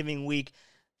Thanksgiving week.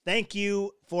 Thank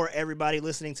you for everybody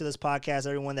listening to this podcast,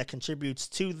 everyone that contributes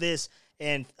to this.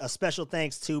 And a special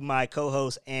thanks to my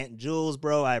co-host, Aunt Jules,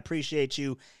 bro. I appreciate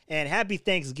you. And happy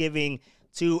Thanksgiving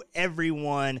to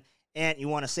everyone. Aunt, you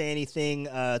want to say anything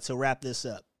to wrap this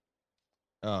up?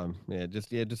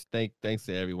 Just thanks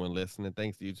to everyone listening.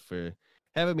 Thanks to you for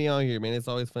having me on here, man. It's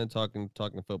always fun talking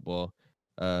football.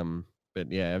 But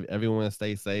yeah, everyone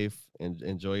stay safe and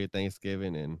enjoy your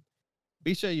Thanksgiving, and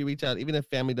be sure you reach out. Even if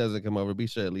family doesn't come over, be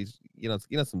sure at least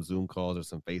some Zoom calls or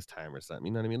some FaceTime or something.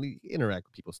 You know what I mean? Interact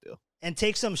with people still. And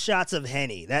take some shots of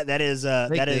Henny. That is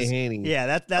Henny.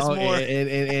 Yeah, that's more.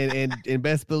 And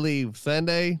best believe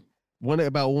Sunday.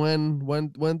 About 1:15,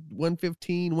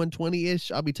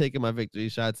 1:20-ish, I'll be taking my victory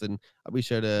shots, and I'll be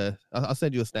sure to. I'll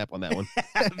send you a snap on that one.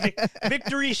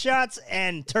 Victory shots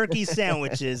and turkey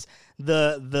sandwiches,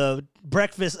 the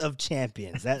breakfast of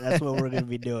champions. That's what we're going to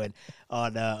be doing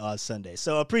on Sunday.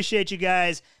 So appreciate you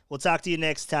guys. We'll talk to you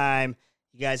next time.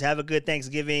 You guys have a good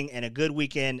Thanksgiving and a good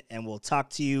weekend, and we'll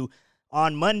talk to you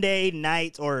on Monday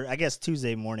night, or I guess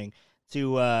Tuesday morning,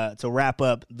 to wrap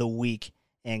up the week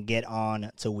and get on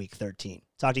to week 13.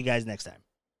 Talk to you guys next time.